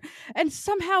this, and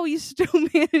somehow he still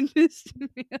manages to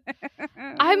be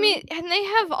I mean, and they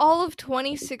have all of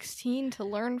 2016 to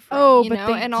learn from, you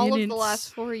know, and all of the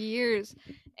last 4 years,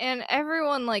 and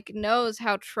everyone like knows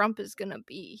how Trump is gonna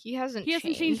be. He hasn't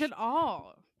changed at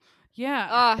all.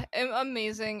 Yeah.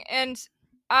 Amazing. And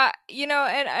you know,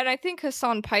 and I think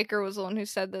Hassan Piker was the one who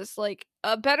said this, like,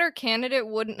 a better candidate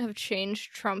wouldn't have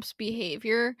changed Trump's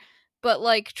behavior, but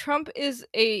like Trump is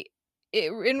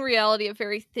in reality a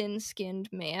very thin-skinned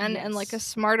man, and like a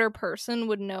smarter person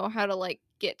would know how to like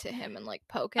get to him and like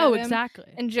poke at him.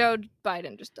 Exactly. And Joe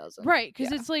Biden just doesn't. Right,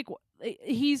 because it's like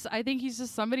I think he's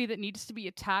just somebody that needs to be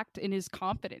attacked in his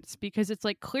confidence, because it's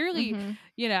like clearly,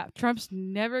 you know, Trump's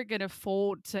never gonna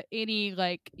fold to any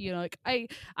like, you know, like I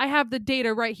have the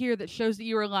data right here that shows that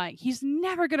you are lying. He's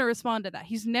never gonna respond to that.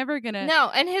 He's never gonna.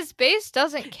 No, and his base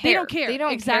doesn't care. They don't care. They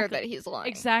don't care that he's lying.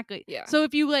 Exactly. Yeah. So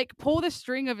if you like pull the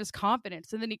string of his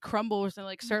confidence and then he crumbles and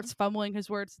like starts fumbling his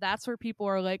words, that's where people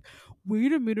are like,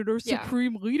 wait a minute, our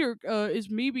supreme leader is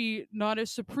maybe not as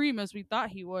supreme as we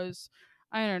thought he was.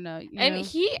 I don't know. And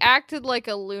he acted like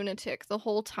a lunatic the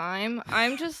whole time.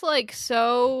 I'm just like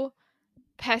so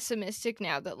pessimistic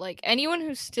now that like anyone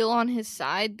who's still on his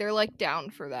side, they're like down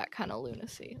for that kind of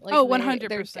lunacy. Like 100%.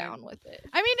 They're down with it.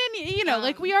 I mean, and you know,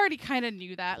 like we already kind of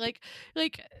knew that. Like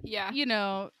yeah, you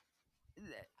know,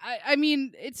 I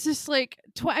mean, it's just like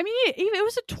it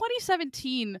was in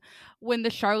 2017 when the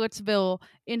Charlottesville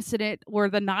incident where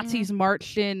the Nazis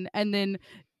marched in, and then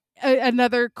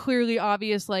another clearly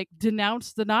obvious like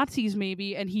denounced the Nazis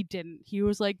maybe, and he didn't. He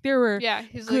was like, there were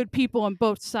good people on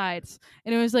both sides,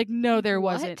 and it was like, no, there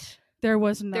wasn't. There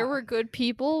was not. There were good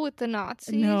people with the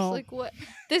Nazis? No. Like what?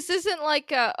 This isn't like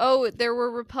there were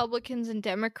Republicans and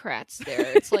Democrats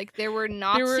there. It's like there were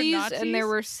Nazis, and there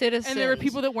were citizens. And there were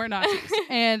people that weren't Nazis.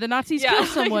 And the Nazis killed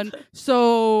someone.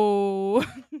 So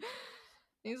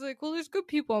he's like, well, there's good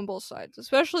people on both sides,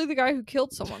 especially the guy who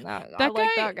killed someone. That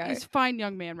guy. He's a fine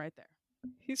young man right there.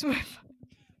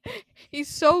 He's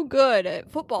so good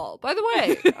at football. By the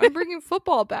way, I'm bringing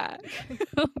football back.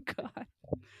 Oh God.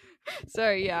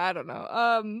 Sorry, yeah, I don't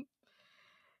know.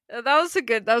 That was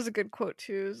a good quote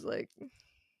too. It was like,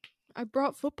 I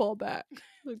brought football back.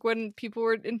 Like when people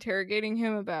were interrogating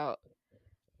him about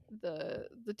the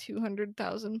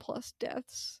 200,000 plus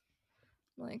deaths.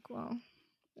 I'm like, well,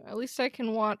 at least I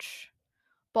can watch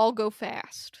ball go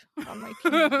fast on my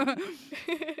TV.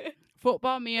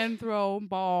 Football man throw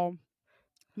ball.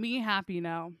 Me happy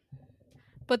now.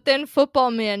 But then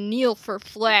football man kneel for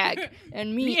flag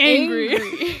and me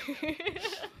angry.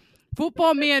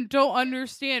 Football man don't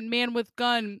understand man with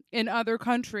gun in other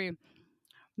country.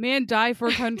 Man die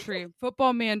for country.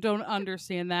 Football man don't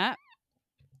understand that.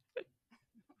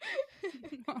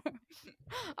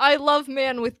 I love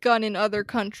man with gun in other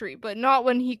country, but not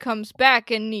when he comes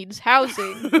back and needs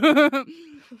housing.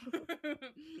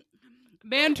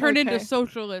 Man turned into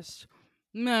socialist.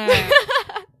 Nah.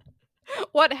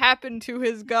 What happened to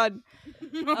his gun?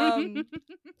 This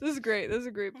is great. This is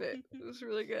a great bit. It was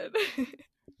really good.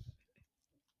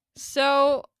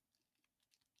 So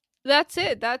that's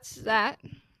it. That's that.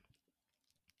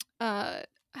 How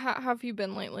have you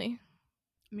been lately?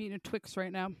 I'm eating a Twix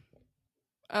right now.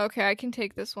 Okay, I can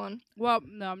take this one. Well,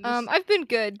 no, I'm just... I've been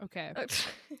good. Okay.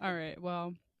 All right.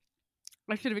 Well,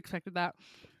 I should have expected that.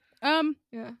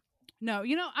 Yeah. No,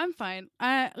 I'm fine.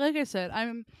 Like I said,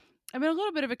 I'm in a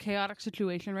little bit of a chaotic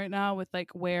situation right now with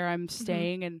like where I'm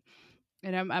staying, and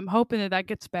I'm hoping that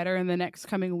gets better in the next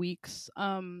coming weeks.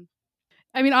 I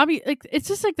mean, like it's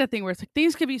just like that thing where it's like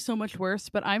things could be so much worse,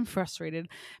 but I'm frustrated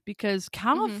because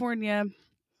California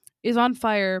is on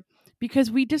fire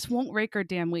because we just won't rake our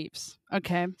damn leaves.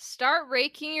 Okay, start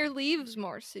raking your leaves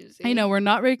more, Susie. I know we're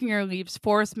not raking our leaves.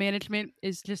 Forest management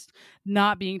is just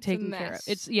not being taken care of.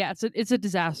 It's a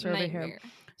disaster over here.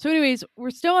 So anyways,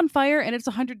 we're still on fire and it's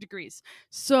 100 degrees.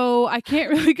 So I can't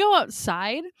really go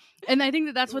outside. And I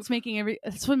think that's what's making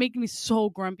me so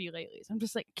grumpy lately. So I'm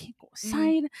just like, I can't go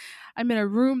outside. I'm in a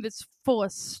room that's full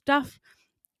of stuff.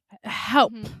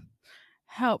 Help.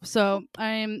 Help. So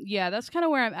that's kind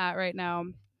of where I'm at right now.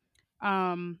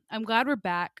 I'm glad we're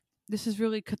back. This is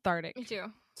really cathartic. Me too.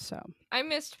 So I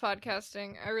missed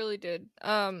podcasting. I really did.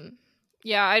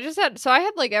 Yeah, I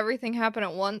had like everything happen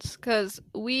at once because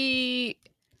we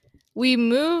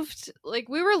moved, like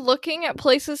we were looking at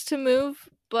places to move,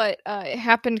 but it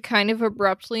happened kind of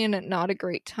abruptly and at not a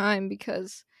great time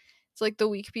because it's like the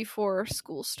week before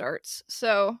school starts.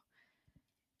 So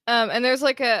and there's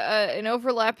like an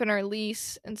overlap in our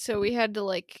lease, and so we had to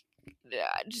like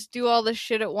just do all this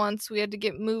shit at once. We had to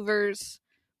get movers.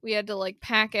 We had to like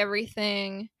pack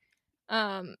everything.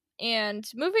 And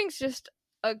moving's just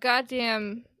a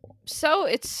goddamn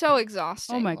it's so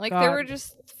exhausting. Oh my God. God. There were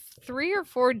just 3 or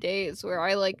 4 days where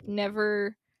I like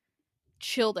never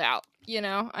chilled out,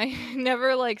 I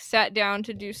never like sat down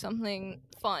to do something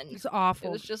fun. It's awful.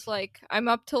 It was just like I'm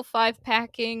up till 5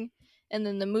 packing, and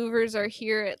then the movers are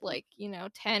here at like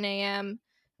 10 a.m.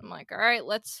 I'm like, all right,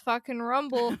 let's fucking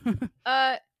rumble.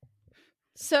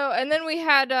 So and then we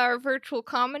had our virtual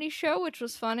comedy show, which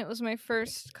was fun. It was my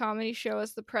first comedy show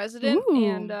as the president. Ooh.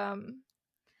 And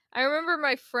I remember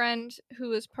my friend who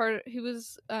was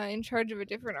in charge of a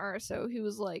different RSO. He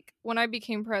was like, when I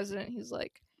became president, he's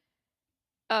like,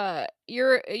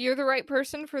 you're the right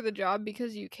person for the job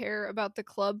because you care about the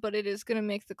club, but it is going to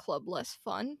make the club less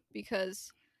fun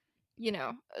because,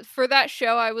 for that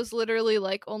show, I was literally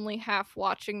like only half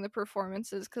watching the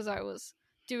performances because I was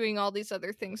doing all these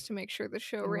other things to make sure the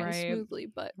show ran smoothly.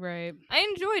 But I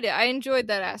enjoyed it. I enjoyed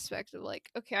that aspect of like,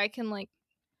 okay, I can like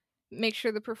make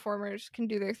sure the performers can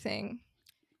do their thing.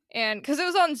 And because it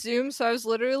was on Zoom, so I was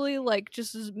literally like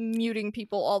just muting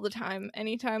people all the time.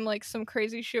 Anytime like some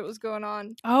crazy shit was going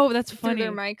on. Oh, that's funny. Through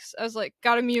their mics, I was like,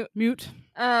 gotta mute.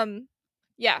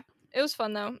 Yeah, it was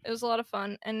fun though. It was a lot of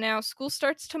fun. And now school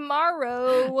starts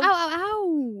tomorrow.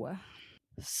 Ow.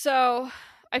 So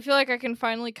I feel like I can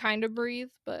finally kind of breathe.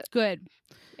 But good.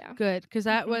 Yeah, good. Because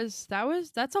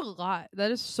that's a lot.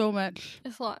 That is so much.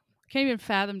 It's a lot. Can't even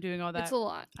fathom doing all that. It's a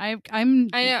lot. I know.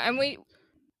 I'm wait.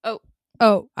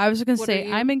 Oh, I was going to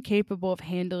say, I'm incapable of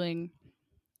handling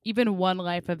even one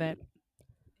life event,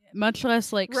 much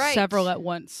less like several at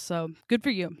once. So good for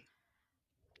you.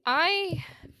 I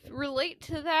relate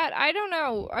to that. I don't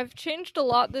know. I've changed a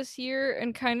lot this year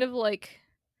and kind of like,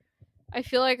 I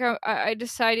feel like I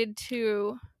decided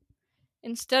to,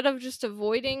 instead of just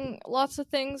avoiding lots of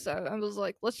things, I was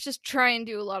like, let's just try and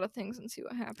do a lot of things and see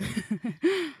what happens.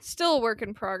 Still a work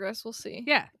in progress. We'll see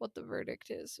what the verdict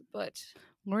is, but...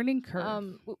 Learning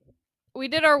curve. We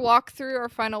did our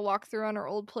final walkthrough on our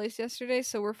old place yesterday,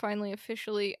 so we're finally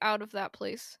officially out of that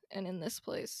place and in this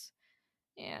place,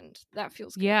 and that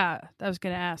feels good. Yeah, I was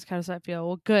gonna ask, how does that feel?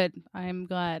 Well, good. I'm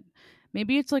glad.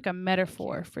 Maybe it's like a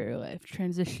metaphor for your life,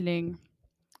 transitioning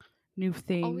new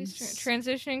things. Always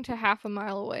transitioning to half a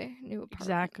mile away, new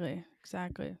apartment.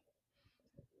 Exactly.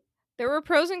 There were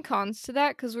pros and cons to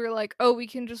that because we were like, oh, we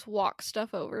can just walk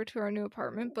stuff over to our new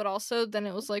apartment. But also then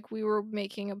it was like we were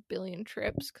making a billion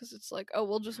trips because it's like, oh,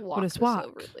 we'll just walk this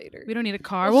over later. We don't need a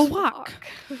car. We'll walk.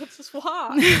 Let's just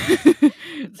walk.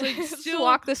 It's like still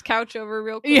walk this couch over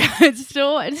real quick. Yeah, it's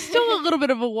still a little bit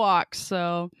of a walk,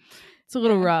 so it's a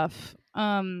little rough.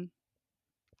 Cool.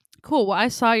 Well, I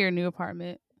saw your new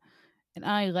apartment and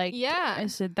I liked it. I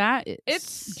said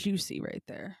it's juicy right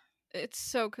there. It's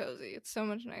so cozy. It's so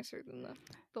much nicer than the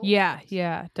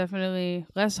yeah, definitely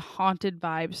less haunted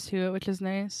vibes to it, which is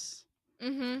nice.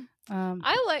 I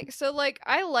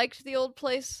liked the old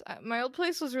place. My old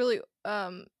place was really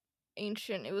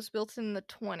ancient. It was built in the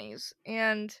 20s,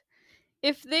 and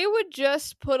if they would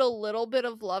just put a little bit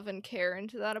of love and care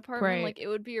into that apartment, like it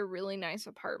would be a really nice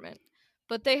apartment.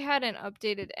 But they hadn't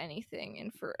updated anything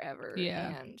in forever.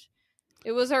 Yeah. And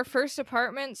it was our first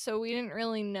apartment, so we didn't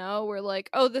really know. We're like,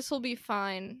 oh, this will be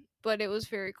fine. But it was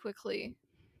very quickly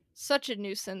such a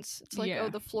nuisance. It's like, oh,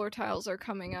 the floor tiles are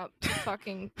coming up. The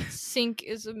fucking sink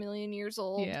is 1,000,000 years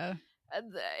old. Yeah.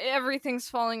 Everything's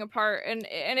falling apart. And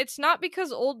it's not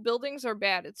because old buildings are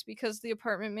bad. It's because the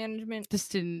apartment management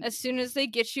just didn't. As soon as they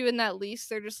get you in that lease,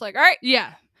 they're just like, all right.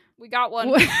 Yeah. We got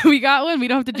one. We got one. We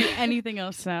don't have to do anything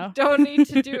else now. Don't need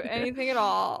to do anything at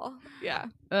all. Yeah.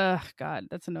 Ugh, God,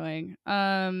 that's annoying.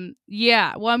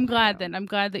 Yeah. Well, I'm glad then. I'm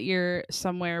glad that you're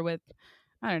somewhere with,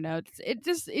 I don't know.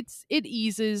 It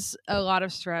eases a lot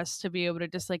of stress to be able to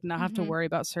just like not have to worry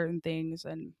about certain things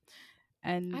and.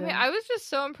 I mean, I was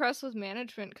just so impressed with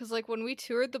management because like when we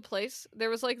toured the place, there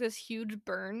was like this huge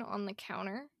burn on the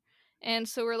counter. And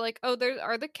so we're like, oh,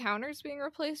 are the counters being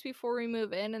replaced before we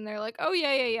move in? And they're like, oh,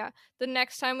 yeah. The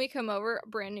next time we come over,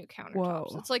 brand new countertops.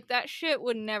 Whoa. It's like that shit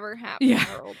would never happen in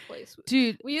our old place.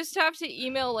 Dude. We used to have to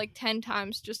email like 10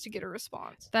 times just to get a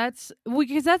response.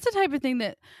 Because that's the type of thing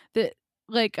that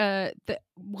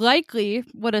likely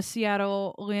what a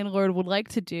Seattle landlord would like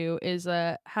to do is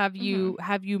have you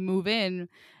move in.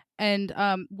 And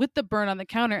with the burn on the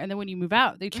counter, and then when you move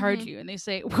out, they charge you, and they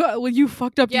say, "Well, you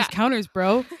fucked up these counters,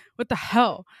 bro. What the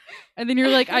hell?" And then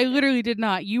you're like, "I literally did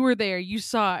not. You were there. You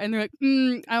saw." And they're like,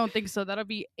 "I don't think so. That'll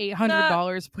be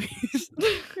 $800, please."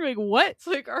 You're like, "What?" It's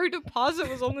like our deposit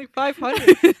was only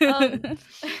 $500.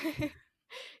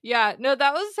 Yeah, no,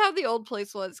 that was how the old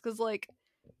place was, because like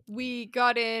we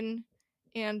got in,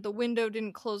 and the window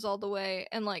didn't close all the way,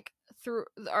 and like.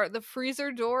 The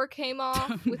freezer door came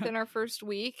off within our first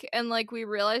week, and like we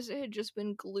realized it had just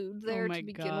been glued there to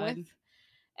begin with.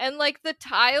 And like the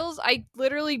tiles, I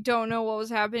literally don't know what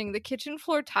was happening. The kitchen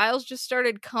floor tiles just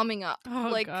started coming up.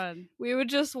 We would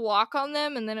just walk on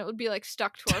them, and then it would be like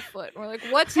stuck to our foot. And we're like,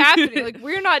 what's happening? Like,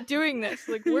 we're not doing this.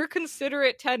 Like, we're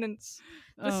considerate tenants.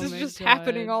 This is just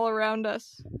happening all around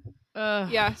us.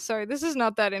 Yeah, sorry, this is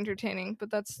not that entertaining,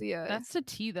 but that's the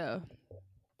tea though.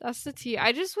 That's the tea.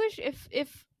 I just wish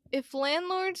if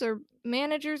landlords or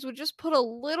managers would just put a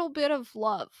little bit of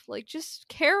love, like just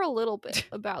care a little bit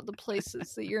about the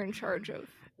places that you're in charge of.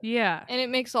 Yeah. And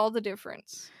it makes all the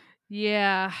difference.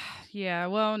 Yeah.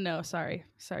 Well, no, sorry,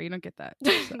 you don't get that.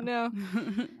 So. No.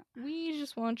 We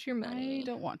just want your money. I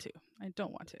don't want to.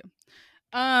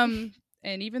 And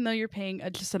even though you're paying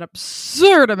just an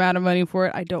absurd amount of money for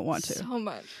it, I don't want to. So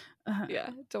much.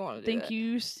 Yeah, don't want to do Thank that.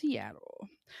 you, Seattle.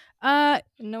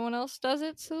 No one else does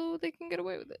it, so they can get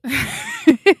away with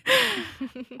it.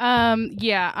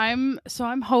 Yeah,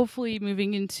 I'm hopefully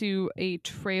moving into a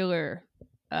trailer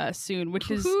soon, which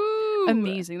is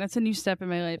amazing. That's a new step in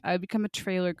my life. I become a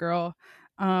trailer girl.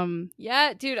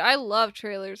 Yeah, dude, I love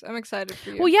trailers. I'm excited for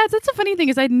you. Well, yeah, that's the funny thing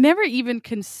is I'd never even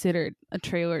considered a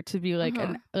trailer to be like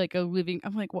a living.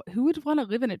 I'm like, who would want to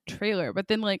live in a trailer? But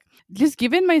then like, just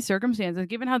given my circumstances,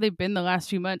 given how they've been the last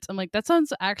few months, I'm like, that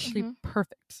sounds actually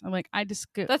perfect. I'm like,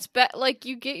 that's like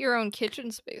you get your own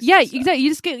kitchen space. Yeah, exactly. You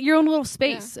just get your own little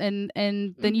space, and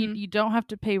then you don't have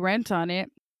to pay rent on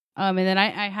it. And then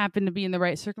I happen to be in the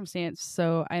right circumstance,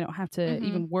 so I don't have to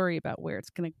even worry about where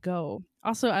it's gonna go.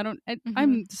 Also,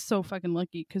 I'm so fucking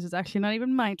lucky because it's actually not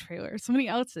even my trailer; it's somebody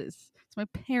else's. It's my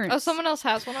parents. Oh, someone else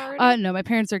has one already? No, my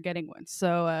parents are getting one.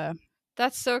 So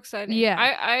that's so exciting.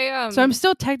 Yeah, so I'm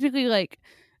still technically like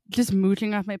just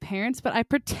mooching off my parents, but I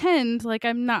pretend like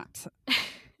I'm not.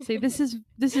 Say this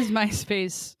is my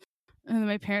space, and then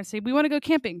my parents say we want to go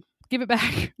camping. Give it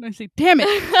back. And I say, damn it.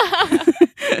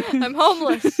 I'm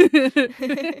homeless.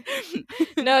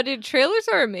 No, dude, trailers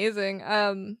are amazing.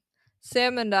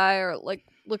 Sam and I are like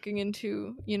looking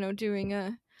into,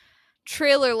 doing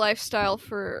trailer lifestyle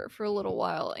for a little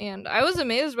while, and I was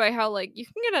amazed by how like you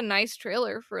can get a nice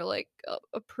trailer for like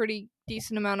a pretty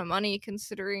decent amount of money,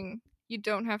 considering you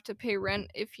don't have to pay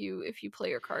rent if you play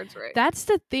your cards right. That's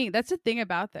the thing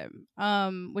about them,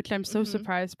 which I'm so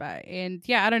surprised by. And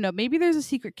yeah, I don't know, maybe there's a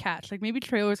secret catch. Like maybe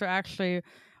trailers are actually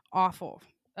awful.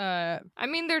 I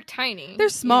mean, they're tiny, they're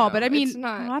small, you know, but I mean it's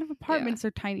not, a lot of apartments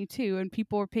are tiny too, and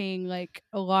people are paying like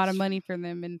a lot of money for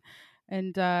them.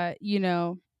 And you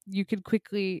know, you could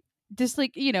quickly just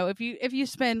like, you know, if you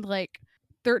spend like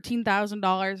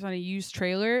 $13,000 on a used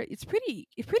trailer, it's pretty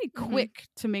quick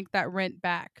to make that rent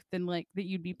back than like that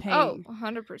you'd be paying.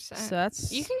 100%. So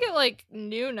that's, you can get like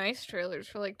new nice trailers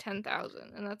for like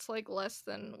 10,000, and that's like less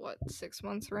than what, 6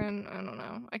 months rent. I don't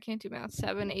know, I can't do math.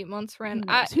 7-8 months rent.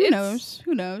 Who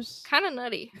knows? Kind of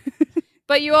nutty.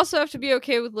 But you also have to be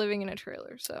okay with living in a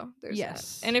trailer, so there's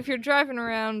Yes. that. And if you're driving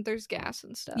around, there's gas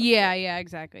and stuff. Yeah,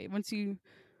 exactly. Once you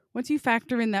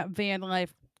factor in that van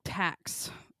life tax,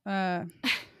 but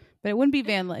it wouldn't be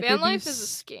van life. Van life is a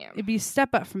scam. It'd be a step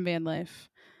up from van life.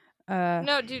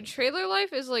 No, dude, trailer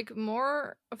life is like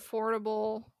more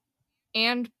affordable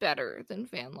and better than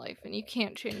van life, and you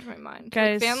can't change my mind.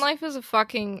 Guys, like, van life is a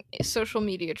fucking social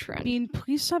media trend. I mean,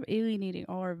 please stop alienating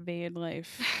all our van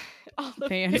life all the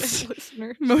fans.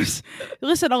 listeners.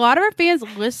 Listen, a lot of our fans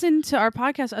listen to our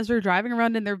podcast as we're driving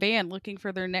around in their van looking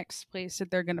for their next place that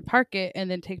they're going to park it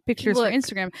and then take pictures for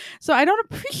Instagram. So I don't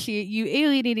appreciate you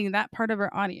alienating that part of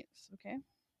our audience.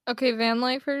 Okay, van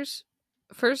lifers.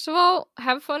 First of all,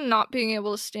 have fun not being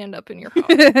able to stand up in your home.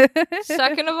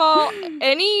 Second of all,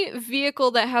 any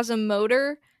vehicle that has a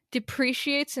motor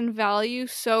depreciates in value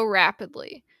so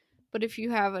rapidly. But if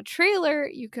you have a trailer,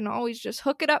 you can always just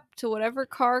hook it up to whatever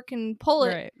car can pull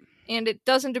it, Right. and it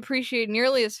doesn't depreciate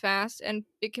nearly as fast, and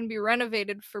it can be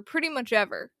renovated for pretty much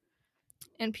ever.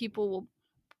 And people will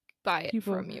buy it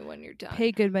from you when you're done.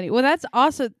 Pay good money. Well, that's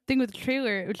also the thing with the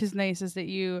trailer, which is nice, is that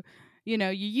you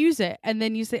use it and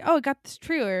then you say, oh, I got this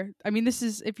trailer. I mean, this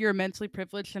is if you're mentally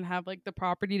privileged and have like the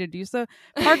property to do so.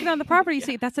 Park it on the property. You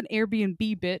say, that's an Airbnb,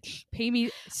 bitch. Pay me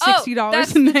 $60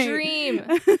 that's a night. The dream.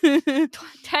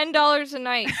 $10 a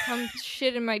night. Come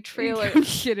shit in my trailer. Come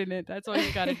shit in it. That's all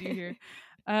you gotta do here.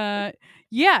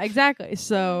 Yeah, exactly.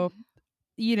 So,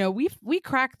 you know, we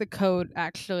cracked the code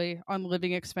actually on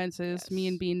living expenses. Yes. Me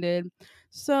and Bean did.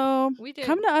 So we did.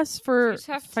 Come to us for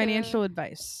financial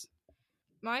advice.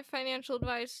 My financial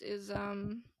advice is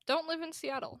don't live in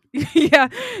Seattle. Yeah,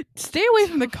 stay away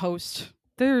from the coast.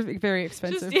 They're very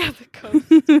expensive. The coast.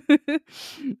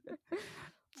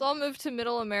 Let's all move to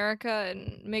Middle America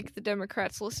and make the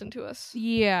Democrats listen to us.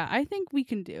 Yeah, I think we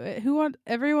can do it.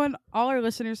 All our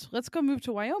listeners, let's go move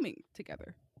to Wyoming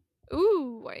together.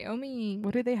 Ooh, Wyoming.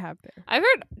 What do they have there? I've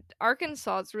heard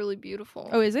Arkansas is really beautiful.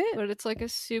 Oh, is it? But it's like a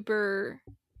super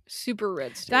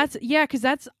red state. Because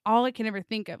that's all I can ever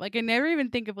think of. Like, I never even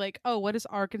think of like, oh, what does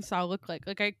Arkansas look like?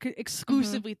 Like, I could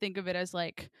exclusively think of it as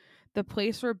like the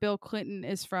place where Bill Clinton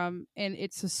is from, and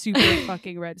it's a super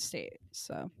fucking red state.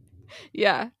 So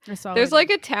yeah, there's like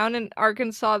a town in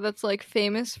Arkansas that's like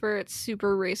famous for its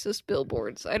super racist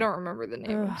billboards. I don't remember the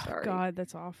name. I'm sorry. God,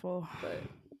 that's awful. But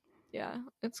yeah,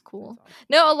 it's cool.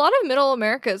 No, a lot of Middle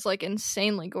America is like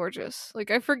insanely gorgeous.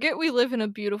 Like, I forget we live in a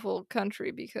beautiful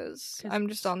country because I'm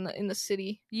just in the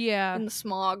city. Yeah, in the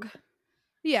smog.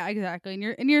 Yeah, exactly.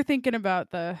 And you're thinking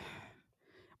about the.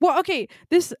 Well, okay.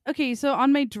 So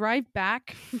on my drive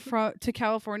back to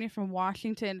California from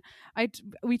Washington,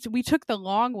 we took the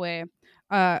long way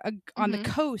on the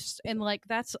coast, and like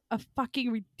that's a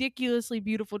fucking ridiculously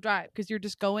beautiful drive because you're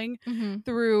just going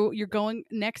you're going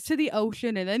next to the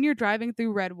ocean, and then you're driving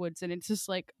through redwoods, and it's just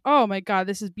like, oh my God,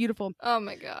 this is beautiful. Oh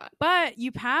my God. But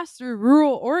you pass through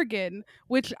rural Oregon,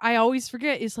 which I always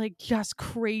forget is like just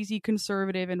crazy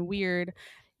conservative and weird.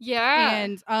 Yeah.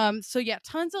 And so yeah,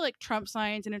 tons of like Trump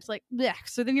signs, and it's like, blech.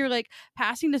 So then you're like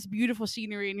passing this beautiful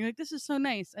scenery, and you're like, this is so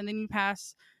nice. And then you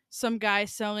pass some guy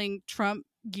selling Trump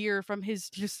gear from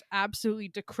his just absolutely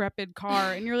decrepit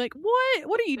car, and you're like,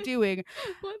 what are you doing?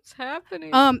 What's happening?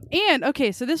 And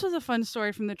okay, so this was a fun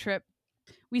story from the trip.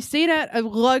 We stayed at a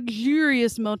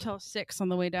luxurious Motel 6 on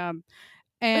the way down.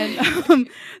 And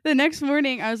the next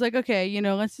morning I was like, okay,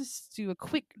 let's just do a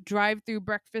quick drive-through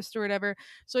breakfast or whatever.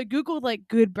 So I Googled like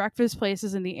good breakfast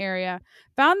places in the area,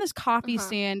 found this coffee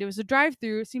stand. It was a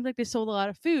drive-through. It seemed like they sold a lot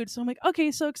of food. So I'm like, okay,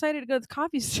 so excited to go to the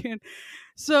coffee stand.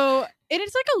 So, and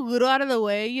it's like a little out of the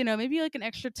way, maybe like an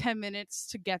extra 10 minutes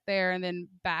to get there and then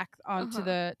back onto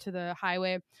the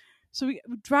highway. So we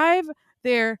drive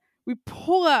there, we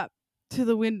pull up to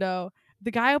the window,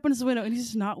 the guy opens the window and he's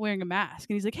just not wearing a mask.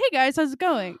 And he's like, hey guys, how's it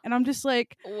going? And I'm just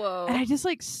like, Whoa. and I just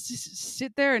like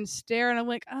sit there and stare. And I'm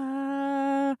like,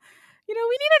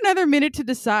 we need another minute to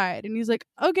decide. And he's like,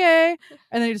 okay.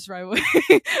 And then he just drive away.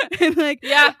 And like,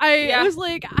 I was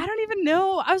like, I don't even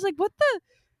know. I was like, what the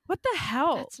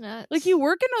hell? That's nuts. Like, you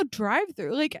work in a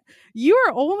drive-thru. Like, you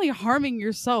are only harming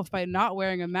yourself by not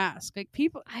wearing a mask. Like,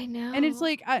 people, I know. and it's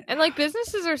like, and like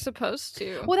businesses are supposed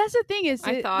to. Well, that's the thing is,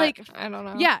 I thought, like, I don't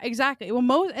know. Yeah, exactly. Well,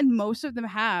 most of them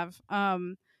have.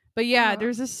 But yeah,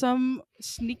 there's some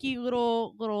sneaky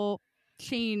little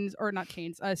chains, or not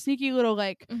chains, sneaky little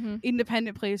like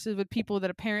independent places with people that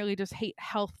apparently just hate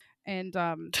health, and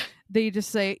they just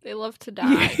say they love to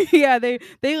die. Yeah, they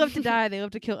love to die. They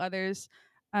love to kill others.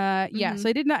 So I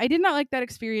did not like that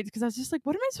experience, because I was just like,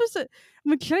 what am I supposed to,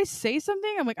 I'm like, should I say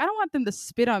something? I'm like, I don't want them to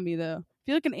spit on me though. I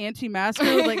feel like an anti-masker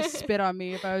would like spit on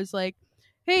me if I was like,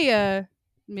 hey,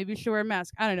 maybe you should wear a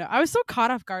mask. I don't know. I was so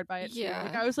caught off guard by it. Yeah.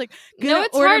 Like, I was like, gonna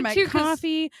order my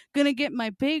coffee, gonna get my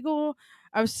bagel.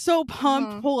 I was so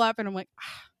pumped to pull up, and I'm like,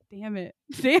 damn it.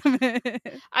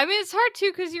 I mean, it's hard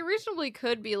too, because you reasonably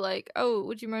could be like, oh,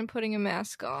 would you mind putting a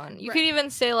mask on? You could even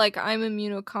say like, I'm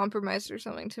immunocompromised or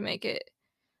something to make it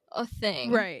a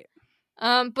thing. Right.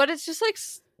 But it's just like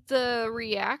the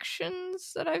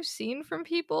reactions that I've seen from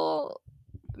people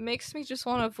makes me just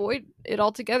want to avoid it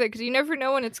altogether, because you never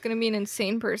know when it's going to be an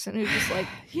insane person who just like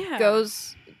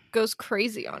goes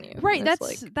crazy on you. Right.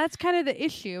 That's kind of the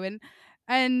issue.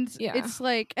 And it's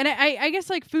like, and I guess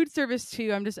like food service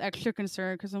too, I'm just extra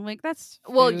concerned, because I'm like, that's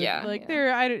food. Well, yeah, like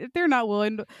if they're not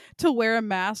willing to wear a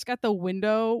mask at the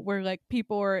window where like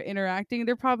people are interacting,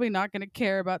 they're probably not going to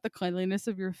care about the cleanliness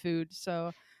of your food.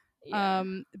 So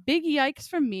big yikes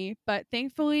from me. But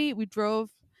thankfully we drove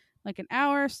like an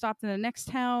hour, stopped in the next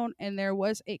town, and there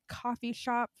was a coffee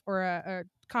shop or a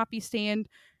coffee stand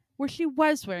where she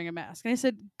was wearing a mask. And I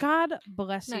said, God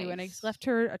bless you. And I left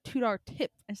her a $2 tip.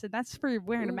 I said, that's for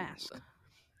wearing a mask.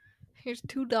 Here's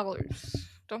 $2.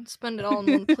 Don't spend it all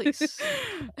in one place.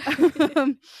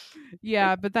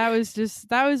 Yeah, but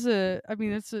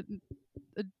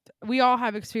we all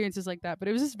have experiences like that, but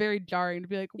it was just very jarring to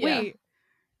be like, wait,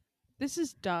 this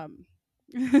is dumb.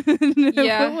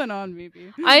 What went on,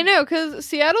 maybe? I know, because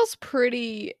Seattle's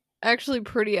actually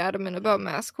pretty adamant about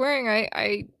mask wearing.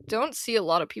 I don't see a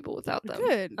lot of people without them.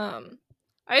 Good.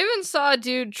 I even saw a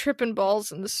dude tripping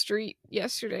balls in the street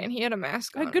yesterday, and he had a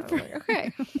mask on. Good for like,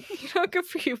 okay. Good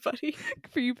for you, buddy.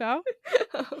 Good for you, pal.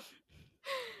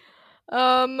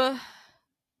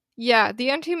 Yeah, the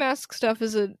anti-mask stuff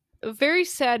is a very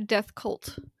sad death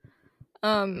cult.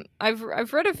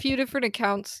 I've read a few different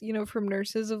accounts, from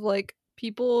nurses of like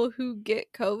people who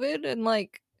get COVID and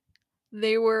like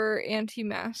they were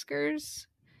anti-maskers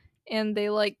and they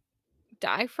like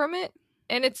die from it.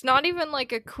 And it's not even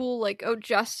like a cool like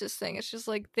justice thing. It's just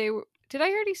like they were. Did I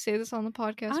already say this on the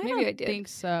podcast? Maybe I did. I think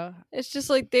so. It's just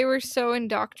like they were so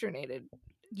indoctrinated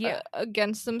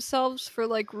against themselves for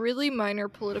like really minor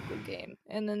political gain,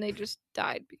 and then they just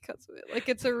died because of it. Like,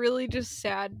 it's a really just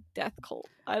sad death cult.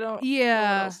 I don't know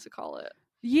what else to call it.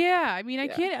 Yeah, I mean, I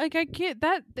can't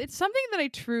that it's something that I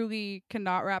truly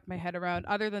cannot wrap my head around,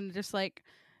 other than just like,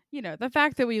 the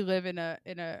fact that we live in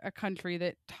a country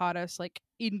that taught us like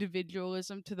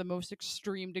individualism to the most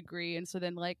extreme degree. And so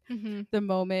then like the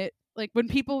moment, like when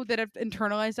people that have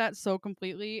internalized that so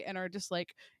completely and are just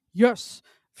like, yes,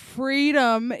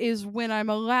 freedom is when I'm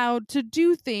allowed to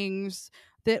do things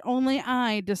that only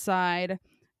I decide.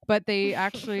 But they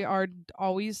actually are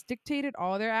always dictated.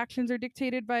 All their actions are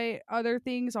dictated by other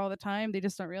things all the time. They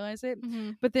just don't realize it.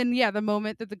 Mm-hmm. But then, the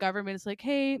moment that the government is like,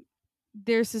 hey,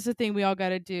 there's just a thing we all got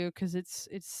to do because it's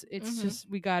just,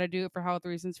 we got to do it for health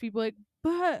reasons. People are like,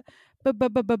 but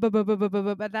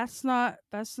that's not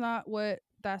what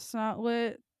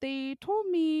they told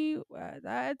me.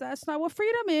 That's not what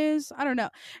freedom is. I don't know.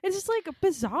 It's just like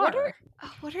bizarre.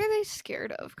 What are they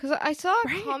scared of? Because I saw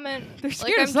a comment. They're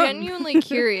scared of I'm something. genuinely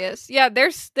curious. Yeah,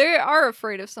 they are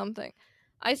afraid of something.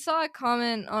 I saw a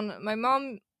comment on my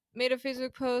mom made a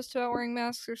Facebook post about wearing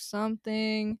masks or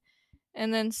something,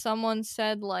 and then someone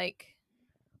said like,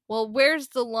 "Well, where's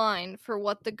the line for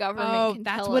what the government can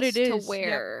tell us to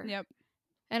wear?" Yep.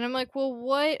 And I'm like, well,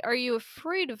 what are you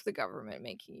afraid of the government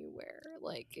making you wear?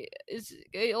 Like,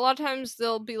 a lot of times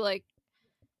they'll be like,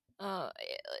 the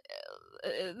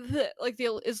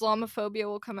Islamophobia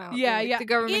will come out. Yeah, like, the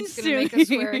government's gonna make us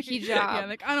wear a hijab.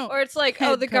 Like, I don't. Or it's like,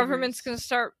 the government's gonna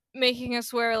start making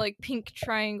us wear like pink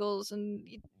triangles and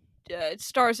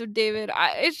Stars of David.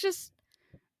 It's just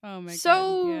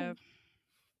God,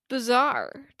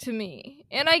 bizarre to me.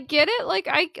 And I get it. Like,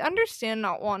 I understand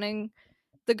not wanting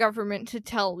the government to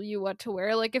tell you what to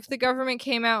wear. Like if the government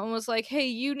came out and was like, "Hey,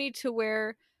 you need to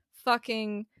wear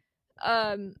fucking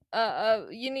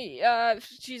you need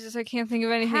Jesus, I can't think of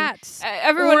anything. Hats.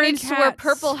 Everyone Orange needs to wear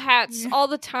purple hats all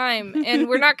the time, and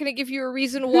we're not going to give you a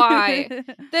reason why."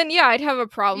 Then yeah, I'd have a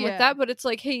problem with that. But it's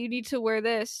like, hey, you need to wear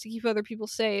this to keep other people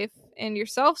safe and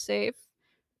yourself safe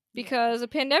because a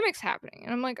pandemic's happening.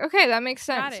 And I'm like, okay, that makes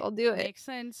sense. I'll do it. Makes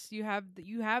sense. You have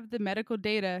the medical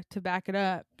data to back it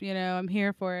up. You know, I'm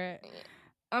here for it.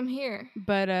 I'm here.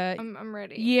 But I'm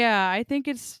ready. Yeah, I think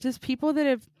it's just people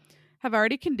that have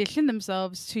already conditioned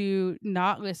themselves to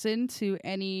not listen to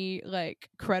any like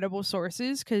credible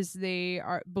sources because they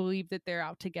believe that they're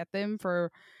out to get them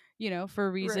for, you know,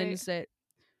 for reasons that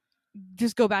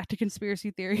just go back to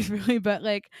conspiracy theories really. But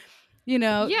like, you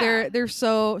know, they're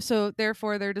so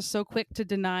therefore they're just so quick to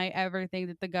deny everything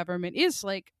that the government is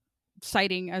like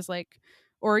citing as like,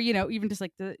 or, you know, even just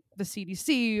like the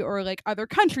CDC or like other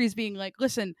countries being like,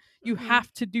 listen, you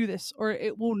have to do this or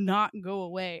it will not go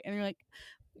away. And you're like,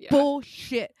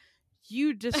 bullshit.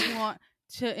 You just want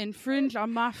to infringe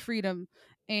on my freedom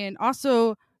and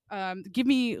also give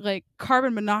me like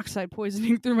carbon monoxide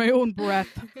poisoning through my own breath.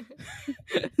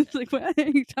 It's like, what are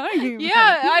you talking about?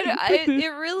 Yeah, it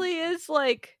really is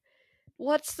like,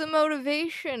 what's the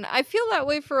motivation? I feel that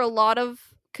way for a lot of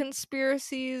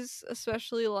conspiracies,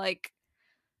 especially like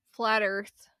flat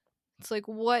Earth. It's like,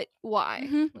 why?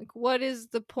 Like, what is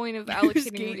the point of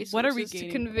allocating resources what are we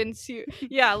to convince you?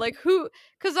 Yeah, like who?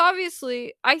 Because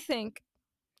obviously, I think,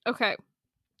 okay,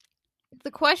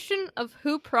 the question of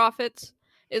who profits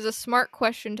is a smart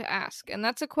question to ask, and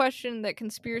that's a question that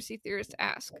conspiracy theorists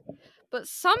ask. But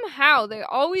somehow they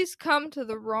always come to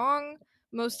the wrong,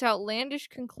 most outlandish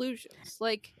conclusions.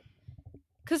 Like,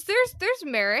 because there's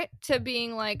merit to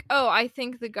being like, oh, I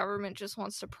think the government just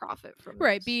wants to profit from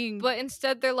this. But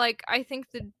instead they're like, I think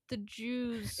the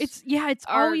Jews it's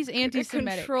always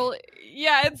anti-Semitic.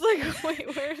 Yeah, it's like,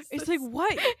 wait, where's it's this? like,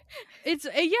 what? It's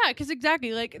because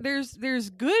exactly, like there's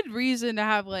good reason to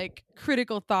have like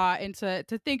critical thought and to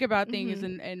think about things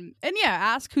and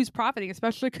ask who's profiting,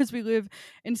 especially because we live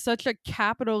in such a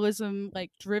capitalism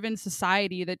like driven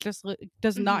society that just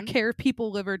does not care if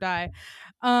people live or die.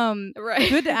 Right.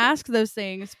 Good to ask those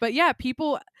things, but yeah,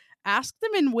 people ask them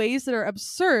in ways that are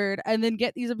absurd and then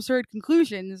get these absurd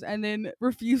conclusions and then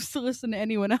refuse to listen to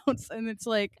anyone else. And it's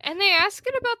like, and they ask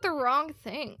it about the wrong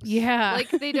things. Yeah.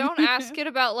 Like they don't ask it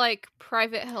about like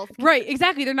private health care. Right,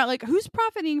 exactly. They're not like, who's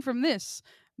profiting from this?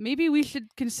 Maybe we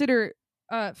should consider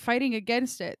fighting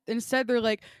against it. Instead, they're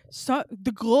like,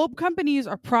 the globe companies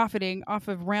are profiting off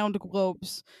of round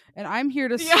globes, and I'm here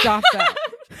to stop that.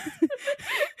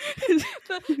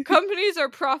 The companies are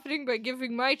profiting by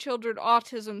giving my children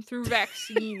autism through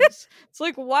vaccines. It's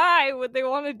like, why would they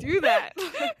want to do that?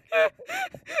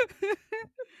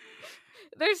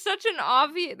 There's such an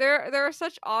obvious there are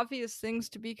such obvious things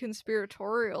to be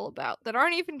conspiratorial about that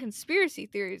aren't even conspiracy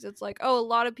theories. It's like, oh, a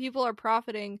lot of people are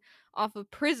profiting off of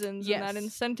prisons and that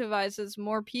incentivizes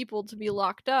more people to be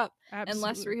locked up and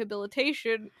less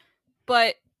rehabilitation.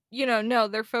 But, you know, no,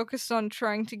 they're focused on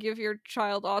trying to give your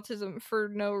child autism for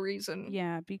no reason.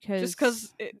 Yeah, because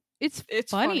it's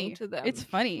funny to them. It's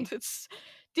funny.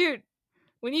 Dude,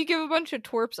 when you give a bunch of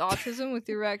twerps autism with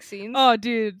your vaccines, oh,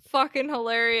 dude, fucking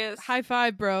hilarious! High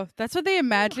five, bro. That's what they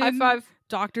imagine. High five,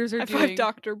 doctors are high doing. Five,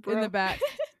 doctor, bro. In the back.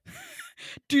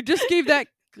 Dude, just gave that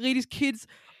lady's kids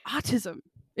autism.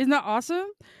 Isn't that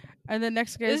awesome? And the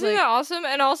next guy's Isn't that awesome?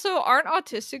 And also, aren't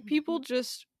autistic people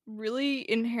just really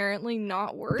inherently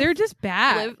not worth? They're just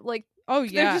bad. Oh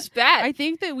yeah, they're just bad. I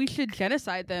think that we should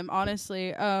genocide them.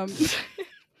 Honestly,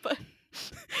 but.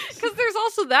 Because there's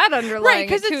also that underlying, right?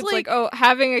 Because it's like, oh,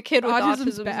 having a kid with autism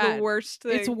is the worst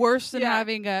thing. It's worse than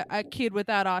having a kid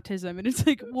without autism, and it's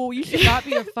like, well, you should not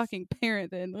be a fucking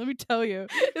parent. Then let me tell you,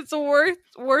 it's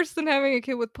worse than having a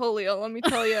kid with polio. Let me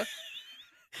tell you.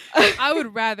 I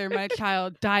would rather my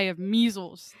child die of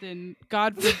measles than,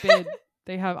 God forbid,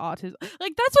 they have autism.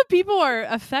 Like, that's what people are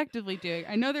effectively doing.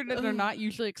 I know they're not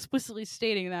usually explicitly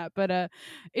stating that, but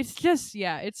it's just,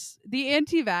 it's the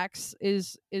anti-vax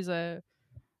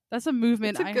that's a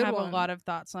movement I have a lot of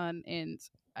thoughts on, and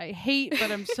I hate,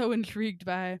 but I'm so intrigued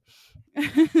by.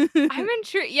 I'm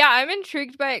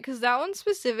intrigued by it because that one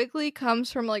specifically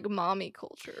comes from like mommy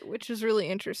culture, which is really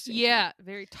interesting. Yeah,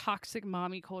 very toxic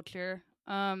mommy culture.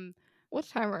 What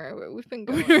time are we? We've been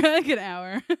We're going. like an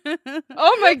hour.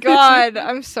 Oh my god.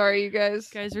 I'm sorry, you guys.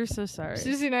 Guys, we're so sorry.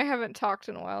 Susie and I haven't talked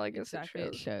in a while. I guess Exactly, it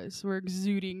it shows. shows. We're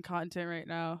exuding content right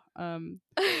now.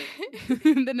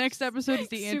 The next episode is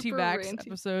the Super anti-vax ranty.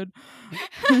 episode.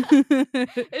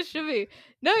 It should be.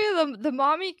 No, yeah, the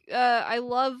mommy. I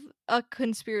love a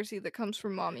conspiracy that comes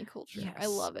from mommy culture. I Yes.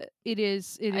 love it. It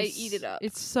is. It I is. eat it up.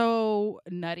 It's so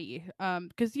nutty.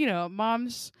 Because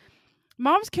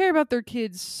moms care about their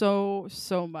kids so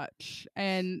much,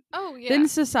 and Oh yeah. then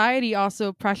society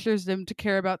also pressures them to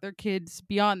care about their kids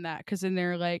beyond that, because then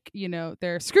they're like,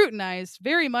 they're scrutinized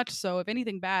very much so if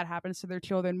anything bad happens to their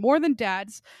children, more than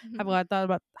dads. Have a lot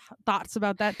of thoughts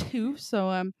about that too,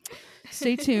 so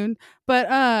stay tuned.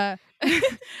 But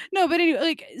no, but anyway,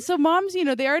 like, so moms,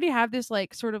 they already have this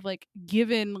like sort of like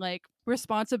given like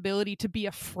responsibility to be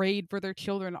afraid for their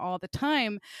children all the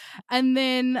time. And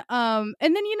then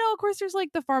of course there's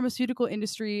like the pharmaceutical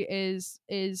industry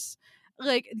is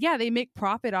like, yeah, they make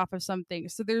profit off of something,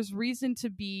 so there's reason to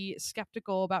be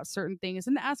skeptical about certain things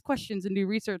and to ask questions and do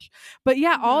research. But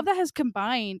yeah, all of that has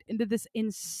combined into this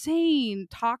insane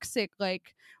toxic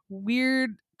like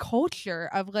weird culture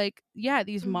of like, yeah,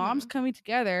 these moms coming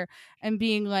together and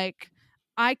being like,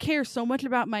 I care so much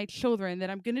about my children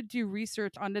that I'm going to do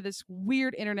research onto this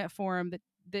weird internet forum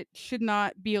that should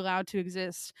not be allowed to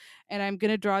exist, and I'm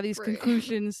going to draw these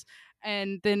conclusions,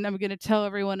 and then I'm going to tell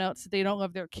everyone else that they don't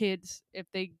love their kids if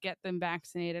they get them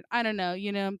vaccinated. I don't know,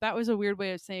 that was a weird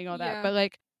way of saying all that, but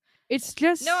like, it's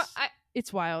just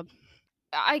it's wild.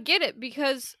 I get it,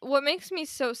 because what makes me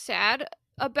so sad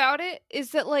about it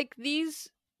is that like these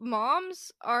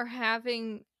moms are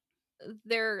having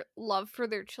their love for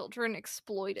their children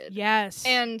exploited. Yes.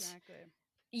 And exactly.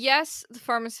 Yes, the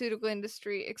pharmaceutical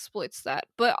industry exploits that,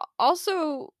 but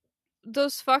also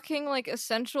those fucking like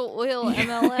essential oil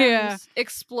MLMs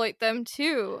exploit them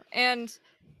too. And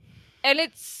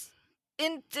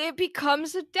it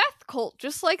becomes a death cult,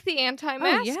 just like the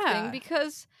anti-mask thing,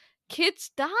 because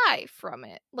kids die from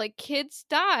it. Like, kids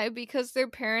die because their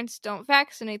parents don't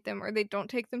vaccinate them, or they don't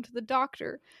take them to the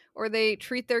doctor, or they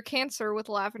treat their cancer with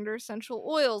lavender essential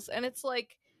oils. And it's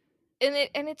like, and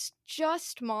it's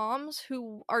just moms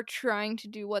who are trying to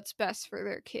do what's best for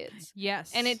their kids.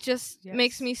 Yes. And it just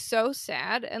makes me so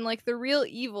sad. And like, the real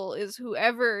evil is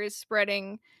whoever is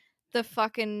spreading the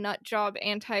fucking nut job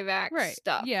anti-vax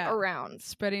stuff around,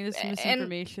 spreading this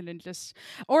misinformation and just,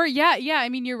 or I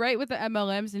mean, you're right with the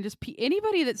MLMs and just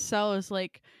anybody that sells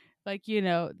like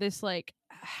this like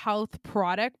health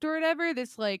product or whatever,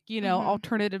 this like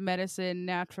alternative medicine,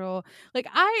 natural, like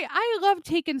I love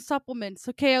taking supplements.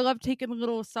 Okay, I love taking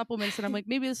little supplements and I'm like,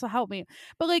 maybe this will help me,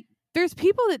 but like, there's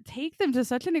people that take them to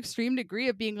such an extreme degree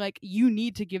of being like, you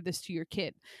need to give this to your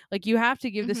kid. Like, you have to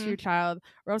give this to your child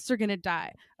or else they're going to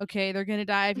die. Okay. They're going to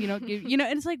die if you don't give, and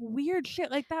it's like weird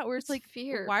shit like that, where it's like,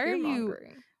 why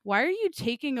are you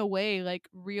taking away like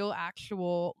real,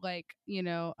 actual, like,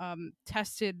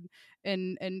 tested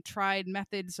and tried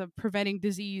methods of preventing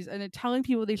disease, and then telling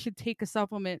people they should take a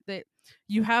supplement that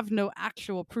you have no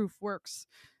actual proof works?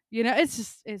 It's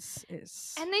just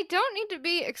it's and they don't need to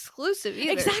be exclusive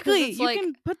either. Exactly, you like,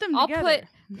 can put them together.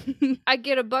 I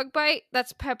get a bug bite,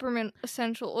 that's peppermint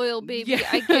essential oil, baby.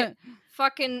 I get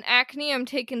fucking acne, I'm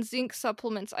taking zinc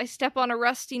supplements. I step on a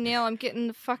rusty nail, I'm getting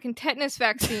the fucking tetanus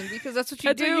vaccine, because that's what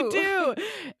you do. What you do.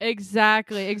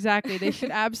 Exactly. They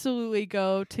should absolutely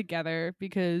go together,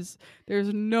 because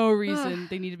there's no reason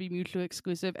they need to be mutually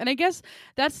exclusive. And I guess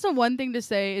that's the one thing to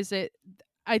say, is that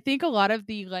I think a lot of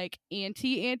the like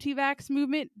anti-vax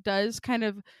movement does kind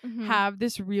of have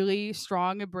this really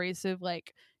strong, abrasive,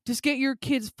 like, just get your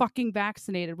kids fucking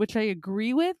vaccinated, which I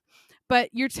agree with, but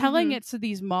you're telling it to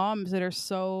these moms that are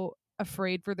so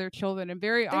afraid for their children, and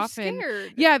very often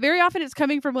it's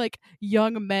coming from like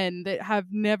young men that have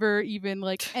never even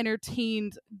like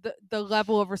entertained the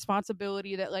level of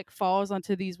responsibility that like falls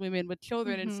onto these women with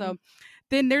children. And so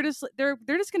then they're just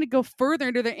gonna go further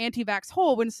into their anti-vax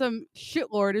hole when some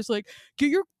shitlord is like, get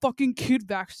your fucking kid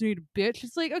vaccinated, bitch.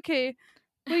 It's like, okay,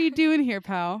 what are you doing here,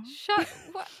 pal?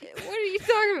 What are you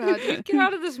talking about, dude? Get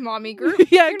out of this mommy group.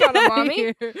 You're not a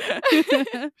mommy.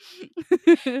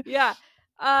 Yeah.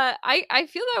 I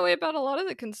feel that way about a lot of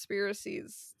the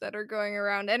conspiracies that are going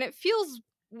around, and it feels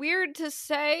weird to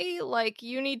say, like,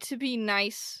 you need to be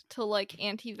nice to like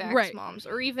anti-vax moms,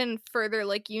 or even further,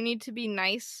 like, you need to be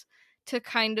nice to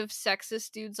kind of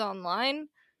sexist dudes online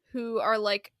who are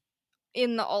like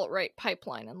in the alt-right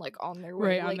pipeline and like on their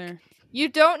way. Like, you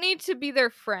don't need to be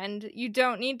their friend. You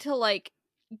don't need to like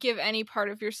give any part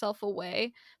of yourself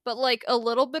away, but like a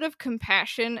little bit of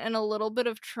compassion and a little bit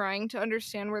of trying to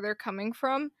understand where they're coming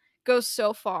from goes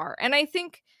so far. And I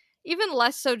think even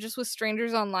less so just with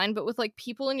strangers online, but with like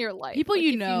people in your life. People like,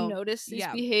 you if know. you notice these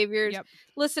Yeah. behaviors. Yep.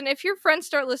 Listen, if your friends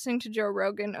start listening to Joe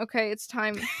Rogan, okay, it's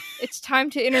time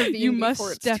to intervene You must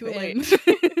before step it's too in.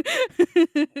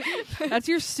 late. That's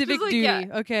your civic like, duty, yeah.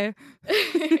 okay?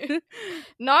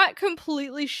 Not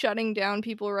completely shutting down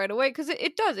people right away, because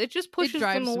it does. It just pushes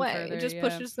drives them them away. further, It just yeah.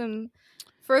 pushes them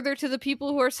further to the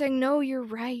people who are saying, no, you're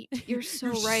right. You're so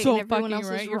You're right. so and everyone fucking else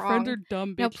right. is Your wrong. friends are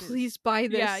dumb bitches. Now please buy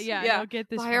this. Yeah. Now get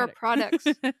this buy our product.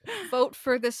 products. Vote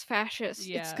for this fascist.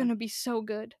 Yeah. It's gonna be so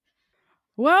good.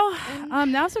 Well,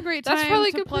 And now's a great that's time probably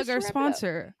a to good plug place to our wrap it up.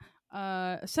 sponsor,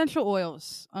 essential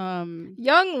oils.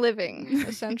 Young Living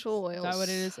essential oils. Is that what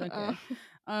it is? Okay.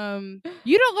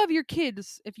 You don't love your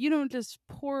kids if you don't just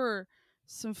pour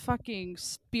some fucking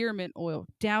spearmint oil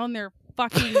down their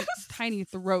fucking tiny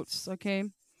throats, okay?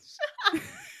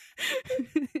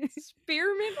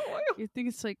 Spearmint oil. You think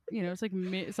it's like, it's like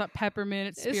it's not peppermint,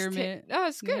 it's spearmint.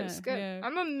 It's good. Yeah, It's good. yeah.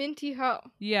 I'm a minty hoe.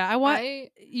 Yeah,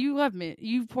 you love mint.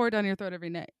 You pour it down your throat every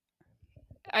night.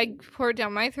 I pour it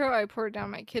down my throat. I pour it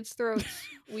down my kids' throats.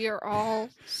 We are all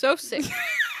so sick.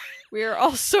 We are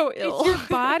all so ill.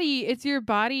 It's your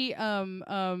body.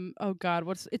 Oh God,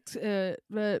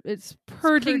 it's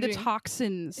purging the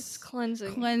toxins. It's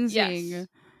cleansing. Yes.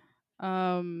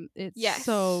 It's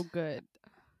so Yes. good.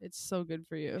 It's so good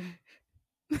for you.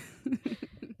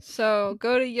 So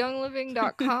go to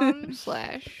youngliving.com/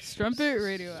 Strumpet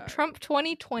Radio Hour. Trump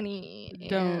 2020.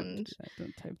 Don't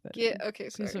type that in. Okay,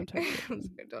 sorry. Please don't type that in.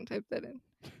 Don't type that in.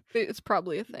 It's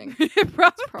probably a thing. It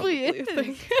probably A is.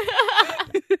 thing.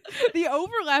 The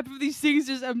overlap of these things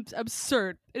is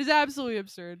absurd. It is absolutely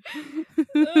absurd.